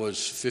that was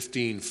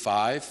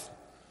 $15,500,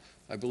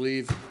 I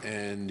believe.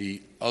 And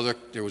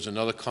there was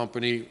another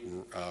company,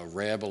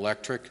 Rab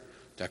Electric,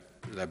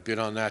 that bid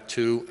on that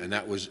too, and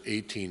that was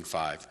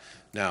 $18,500.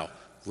 Now,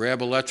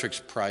 Rab Electric's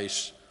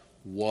price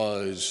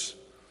was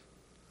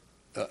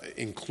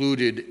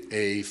included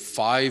a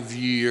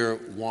 5-year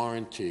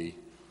warranty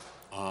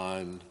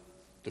on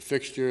the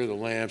fixture, the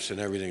lamps, and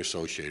everything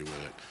associated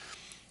with it.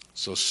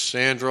 So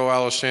Sandro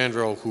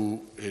Alessandro,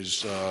 who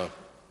is the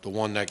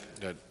one that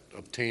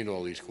obtained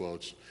all these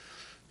quotes,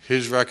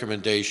 his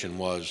recommendation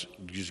was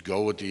just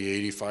go with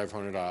the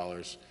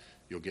 $8,500.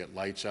 You'll get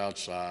lights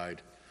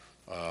outside.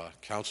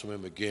 Councilman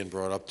McGinn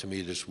brought up to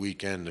me this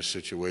weekend the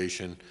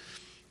situation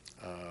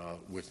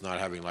with not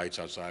having lights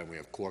outside. We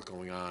have court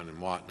going on and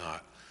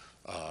whatnot.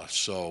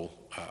 So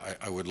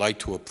I would like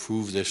to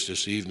approve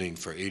this evening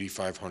for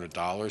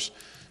 $8,500,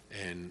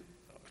 and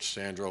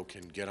Sandro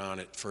can get on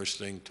it first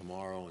thing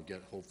tomorrow and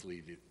get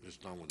hopefully this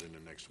done within the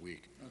next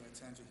week. No, that's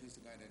Sandro. He's the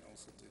guy that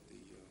also did the.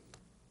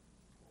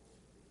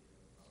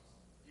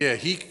 Yeah,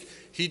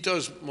 he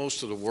does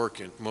most of the work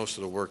in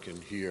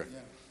here. Yeah.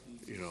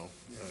 You know,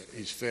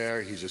 he's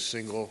fair. He's a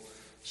single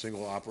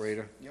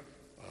operator. Yep.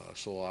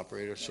 Sole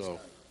operator. That's So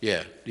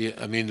right. yeah.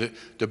 I mean,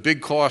 the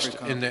big cost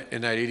Very in that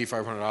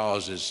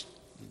 $8,500 is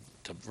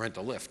to rent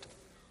a lift.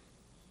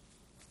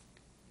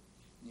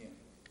 Yeah.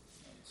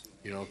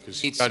 You know,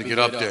 because you Needs got to to be get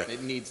up lit there.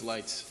 It needs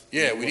lights.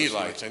 Yeah, we need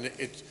lights, and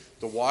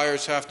the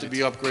wires have to be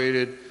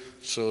upgraded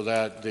so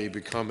that they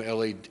become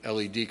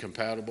LED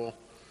compatible,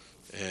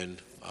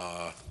 and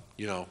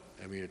you know,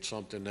 I mean, it's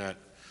something that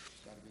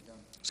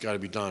it's got to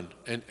be done.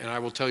 And I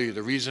will tell you,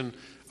 the reason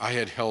I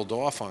had held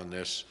off on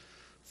this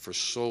for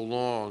so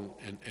long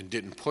and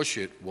didn't push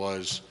it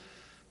was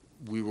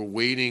we were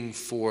waiting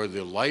for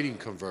the lighting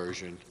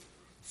conversion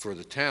for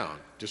the town.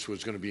 This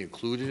was going to be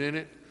included in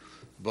it,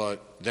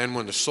 but then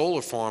when the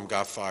solar farm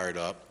got fired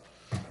up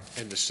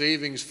and the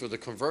savings for the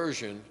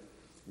conversion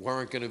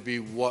weren't going to be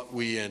what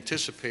we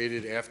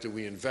anticipated after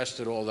we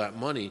invested all that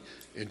money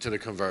into the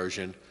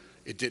conversion,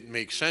 it didn't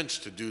make sense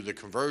to do the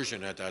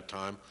conversion at that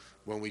time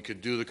when we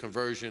could do the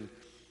conversion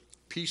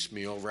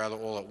piecemeal, rather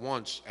all at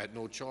once, at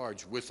no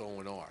charge with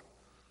O&R.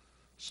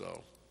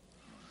 So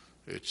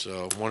it's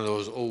one of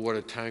those, oh, what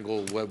a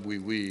tangled web we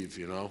weave,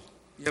 you know?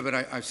 Yeah, but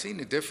I've seen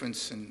the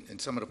difference in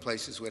some of the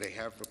places where they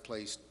have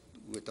replaced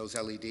with those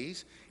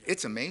LEDs.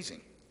 It's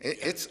amazing.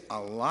 It's a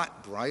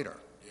lot brighter.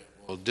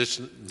 Well, there's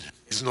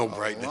no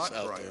brightness lot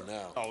out brighter. there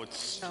now. Oh,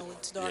 it's, No,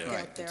 it's dark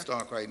Yeah. out there. It's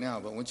dark right now,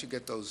 but once you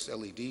get those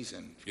LEDs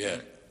in. Yeah.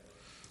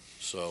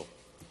 So,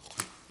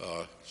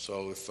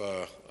 if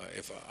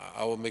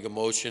I will make a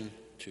motion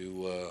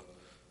to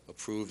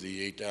approve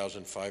the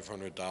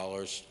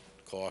 $8,500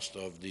 cost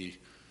of the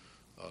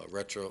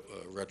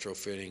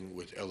retrofitting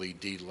with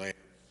LED lamp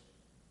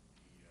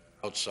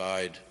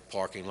outside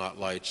parking lot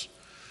lights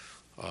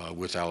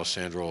with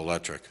Alessandro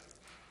Electric.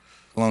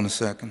 Hold on a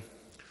second.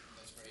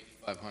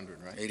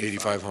 500, right?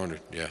 8,500,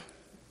 yeah.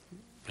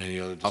 Any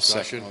other I'll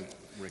second. discussion?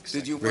 Rick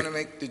Did you Rick. want to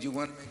make,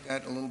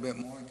 that a little bit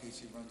more in case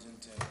he runs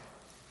into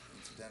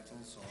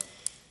incidentals or?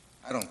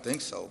 I don't think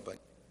so, but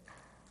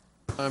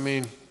I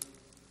mean,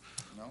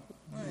 no?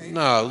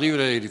 no, leave it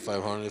at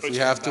 8,500. If we Let's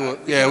have come to,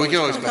 back. yeah, we can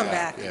always Come come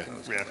back. back. Yeah,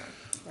 yeah.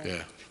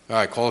 yeah. All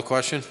right, call a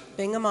question?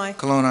 Bingham, aye.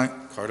 Cologne, aye.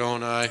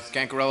 Cardone, aye.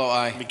 Scancarello,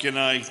 aye.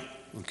 McGinn,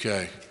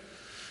 Okay.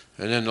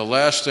 And then the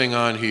last thing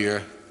on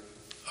here,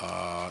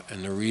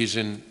 and the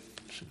reason,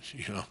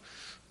 you know,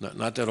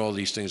 not that all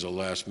these things are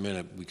last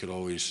minute, we could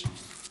always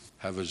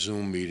have a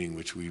Zoom meeting,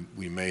 which we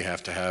may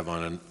have to have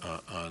on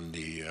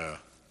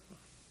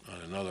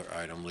another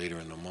item later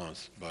in the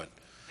month. But,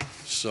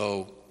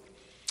 so,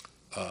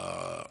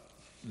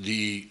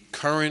 the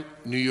current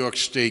New York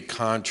State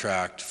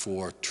contract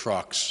for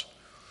trucks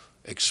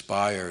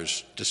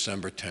expires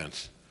December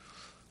 10th.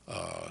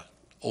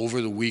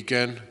 Over the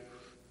weekend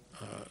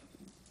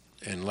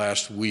and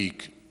last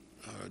week,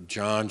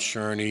 John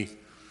Sherney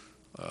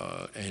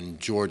and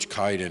George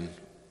Kiden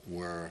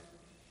were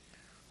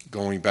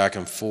going back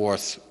and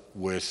forth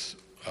with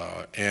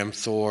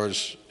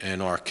Amthors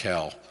and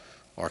Arkell.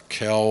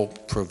 Arkell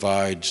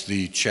provides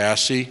the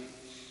chassis,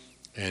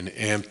 and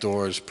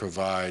Amthors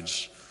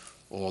provides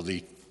all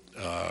the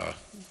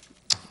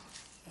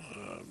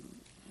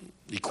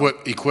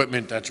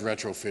equipment that's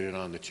retrofitted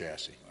on the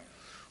chassis.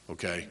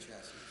 okay?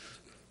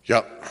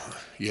 Yep,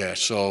 yeah,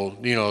 so,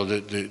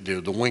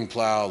 the wing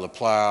plow, the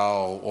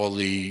plow, all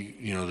the,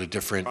 the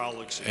different.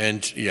 Hydraulics.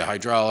 And, yeah,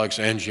 hydraulics,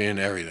 engine,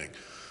 everything.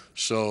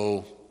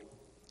 So,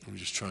 I'm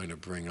just trying to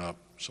bring up,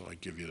 so I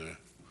give you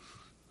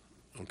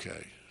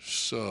okay,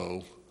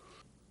 so,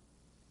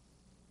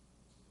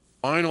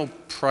 final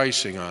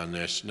pricing on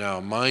this, now,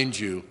 mind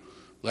you,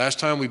 last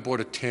time we bought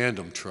a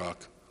tandem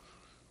truck,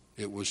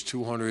 it was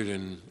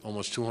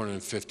almost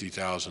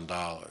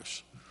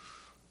 $250,000.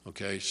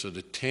 Okay, so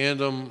the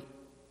tandem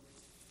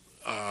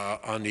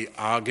on the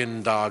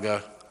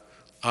Onondaga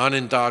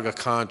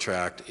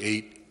contract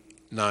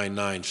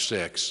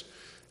 8996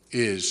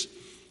 is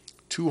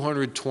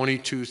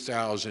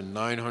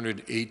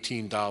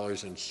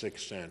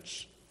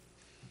 $222,918.06.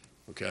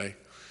 Okay,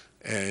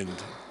 and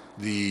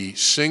the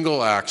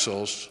single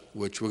axles,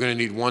 which we're going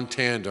to need one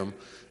tandem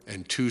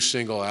and two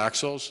single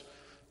axles.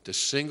 The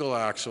single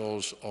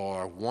axles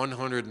are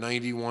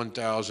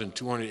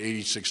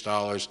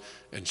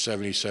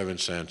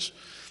 $191,286.77.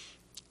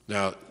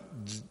 Now,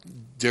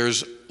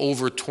 there's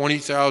over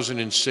 20,000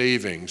 in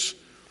savings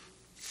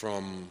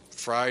from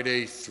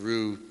Friday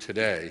through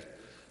today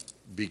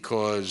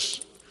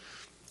because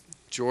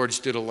George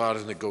did a lot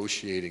of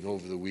negotiating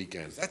over the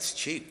weekend. That's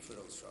cheap for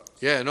those trucks.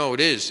 Yeah, no, it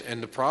is.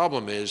 And the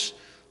problem is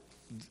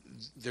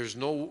there's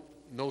no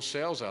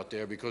sales out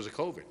there because of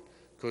COVID.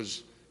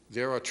 Because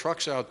there are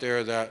trucks out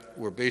there that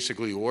were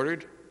basically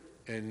ordered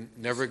and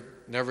never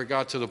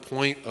got to the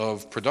point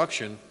of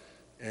production,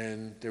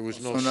 and there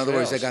was no So in other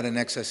words, they sales. got an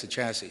excess of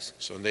chassis,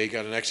 So they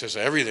got an excess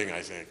of everything,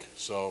 I think,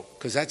 so.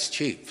 because that's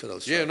cheap for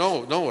those trucks. Yeah,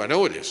 no, I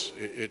know it is.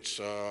 It's,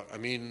 I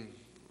mean.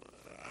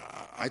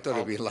 I thought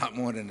it'd be a lot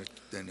more than a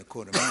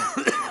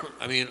 $250,000.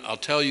 I mean, I'll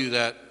tell you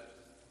that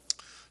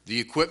the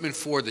equipment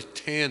for the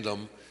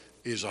tandem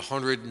is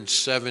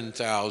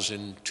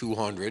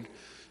 $107,200,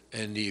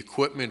 and the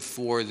equipment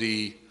for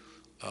the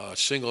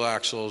single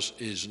axles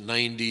is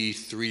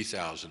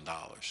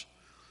 $93,000.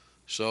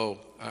 So,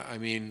 I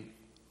mean,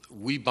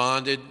 we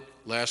bonded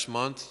last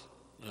month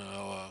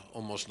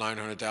almost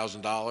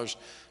 $900,000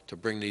 to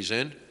bring these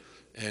in,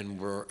 and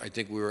I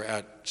think we were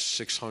at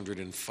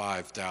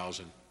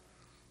 $605,000.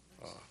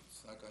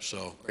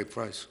 So. Great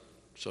price.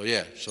 So,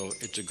 yeah, so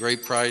it's a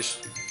great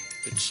price.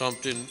 It's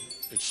something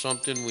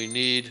we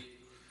need.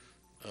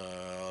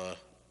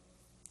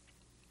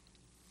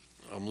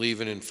 I'm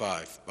leaving in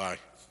 5. Bye.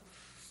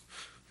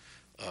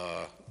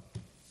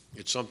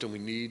 It's something we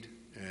need,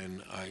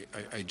 and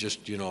I just,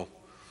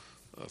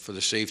 for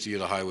the safety of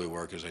the highway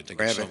workers, I think it's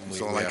Grab it, something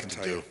that's we all I have can to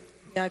tell do. you.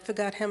 Yeah, I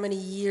forgot how many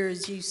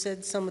years you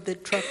said some of the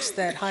trucks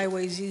that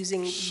highway's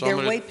using, Some they're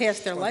of the- way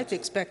past their life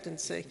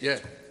expectancy. Yeah,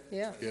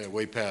 Yeah. yeah,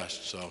 way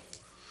past, so.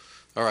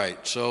 All right,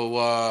 so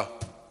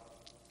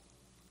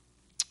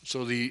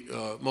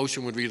the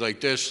motion would read like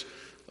this.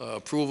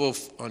 Approval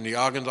on the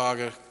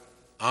Onondaga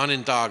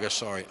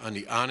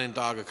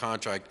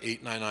contract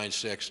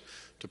 8996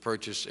 to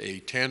purchase a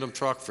tandem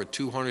truck for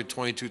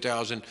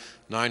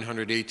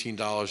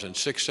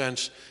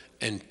 $222,918.06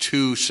 and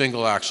two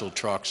single axle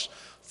trucks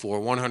for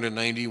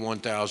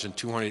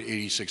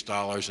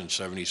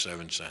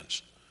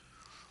 $191,286.77.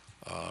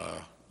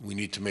 We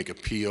need to make a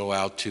PO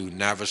out to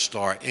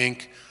Navistar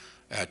Inc.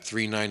 at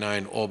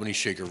 399 Albany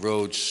Shaker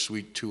Road,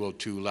 Suite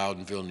 202,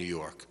 Loudonville, New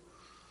York.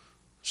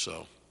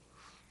 So,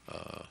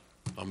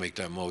 I'll make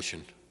that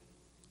motion.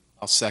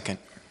 I'll second.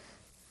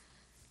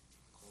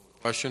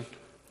 Question?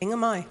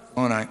 Hingham, aye.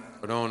 All right.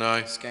 Cardone,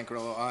 aye?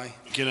 Scancarello, aye.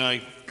 Can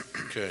I,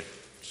 Okay,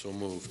 so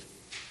moved.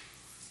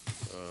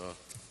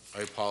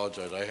 I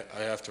apologize, I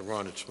have to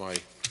run, it's my,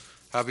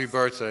 happy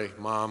birthday,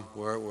 Mom,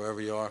 wherever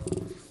you are.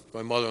 It's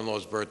my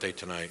mother-in-law's birthday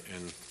tonight,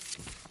 and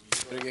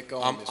Better get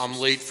going. I'm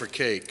late for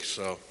cake,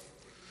 so,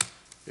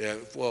 yeah,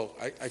 well,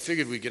 I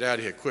figured we'd get out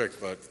of here quick,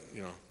 but,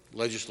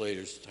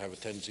 legislators have a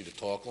tendency to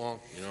talk long,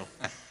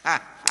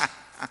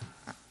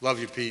 Love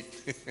you, Pete.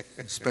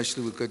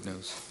 Especially with good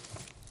news.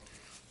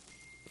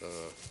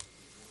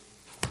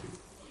 Did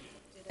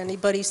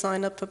anybody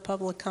sign up for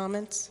public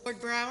comments? Lord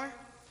Brower?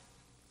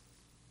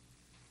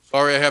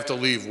 Sorry I have to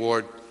leave,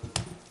 Ward.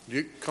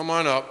 You, come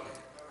on up.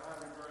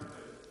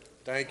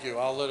 Thank you,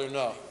 I'll let her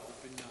know.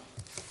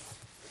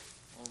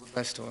 All the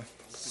best to her.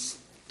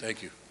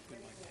 Thank you.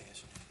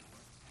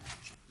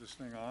 This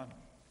thing on?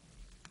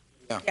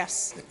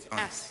 Yes.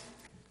 Yes.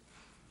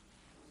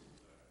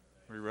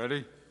 We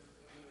ready?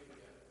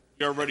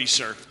 you're ready,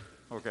 sir.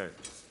 Okay.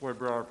 Floyd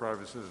Brower,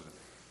 private citizen.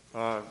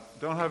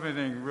 Don't have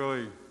anything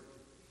really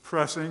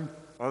pressing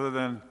other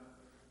than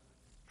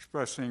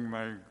expressing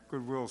my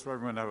goodwill so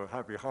everyone have a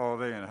happy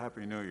holiday and a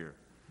happy new year.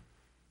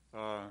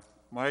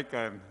 Mike,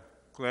 I'm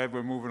glad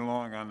we're moving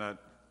along on that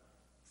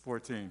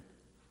 14.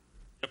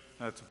 Yep.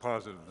 That's a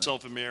positive thing.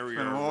 Myself and Mary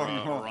Been a are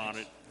long- on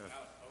it.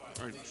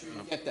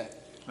 Get that.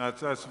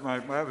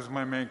 That was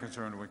my main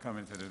concern when we come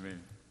into the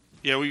meeting.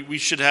 Yeah, we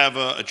should have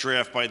a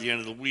draft by the end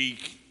of the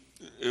week.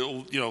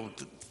 It'll,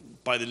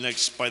 by the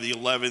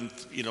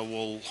 11th,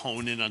 we'll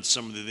hone in on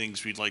some of the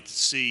things we'd like to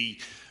see.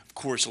 of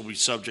course, will be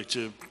subject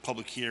to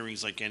public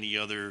hearings like any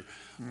other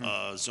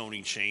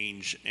zoning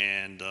change,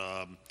 and,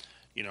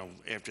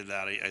 after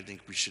that, I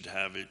think we should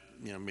have it,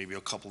 maybe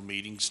a couple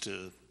meetings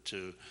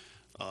to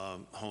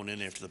hone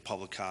in after the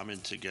public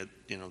comment to get,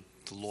 the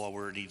law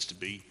where it needs to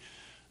be,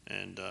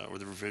 and, or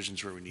the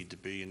revisions where we need to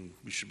be, and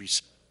we should be.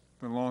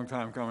 Been a long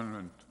time coming,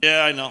 and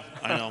Yeah, I know.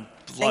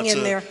 Hang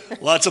in there.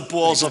 Lots of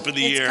balls up in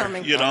the It's air,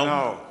 coming. I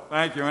know.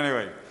 Thank you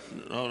anyway.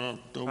 No,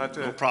 That's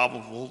no it.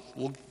 problem.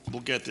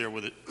 We'll get there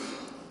with it.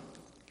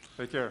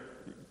 Take care.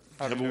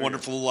 Have a New Year.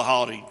 wonderful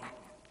holiday.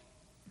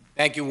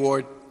 Thank you,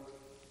 Ward.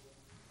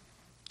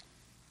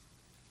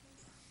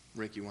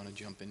 Rick, you want to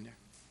jump in there?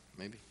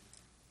 Maybe?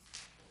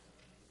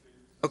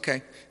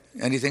 Okay.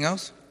 Anything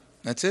else?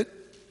 That's it?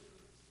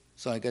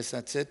 So I guess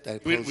that's it.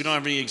 That We closes- don't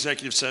have any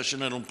executive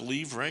session, I don't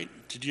believe, right?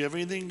 Did you have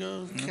anything,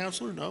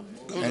 Counselor? No?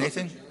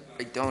 Anything?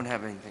 I don't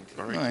have anything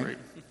to. All All right, right. great.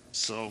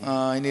 So,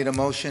 I need a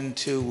motion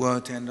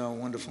to end our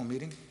wonderful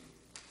meeting.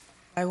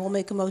 I will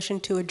make a motion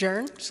to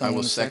adjourn. I Someone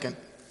will second.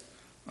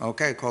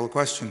 Okay, call the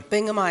question.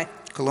 Bingham, aye.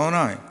 Cologne,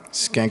 aye.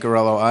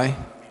 Scancarello, aye.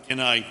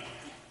 and I.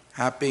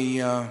 Happy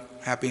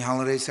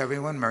holidays,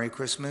 everyone. Merry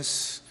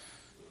Christmas.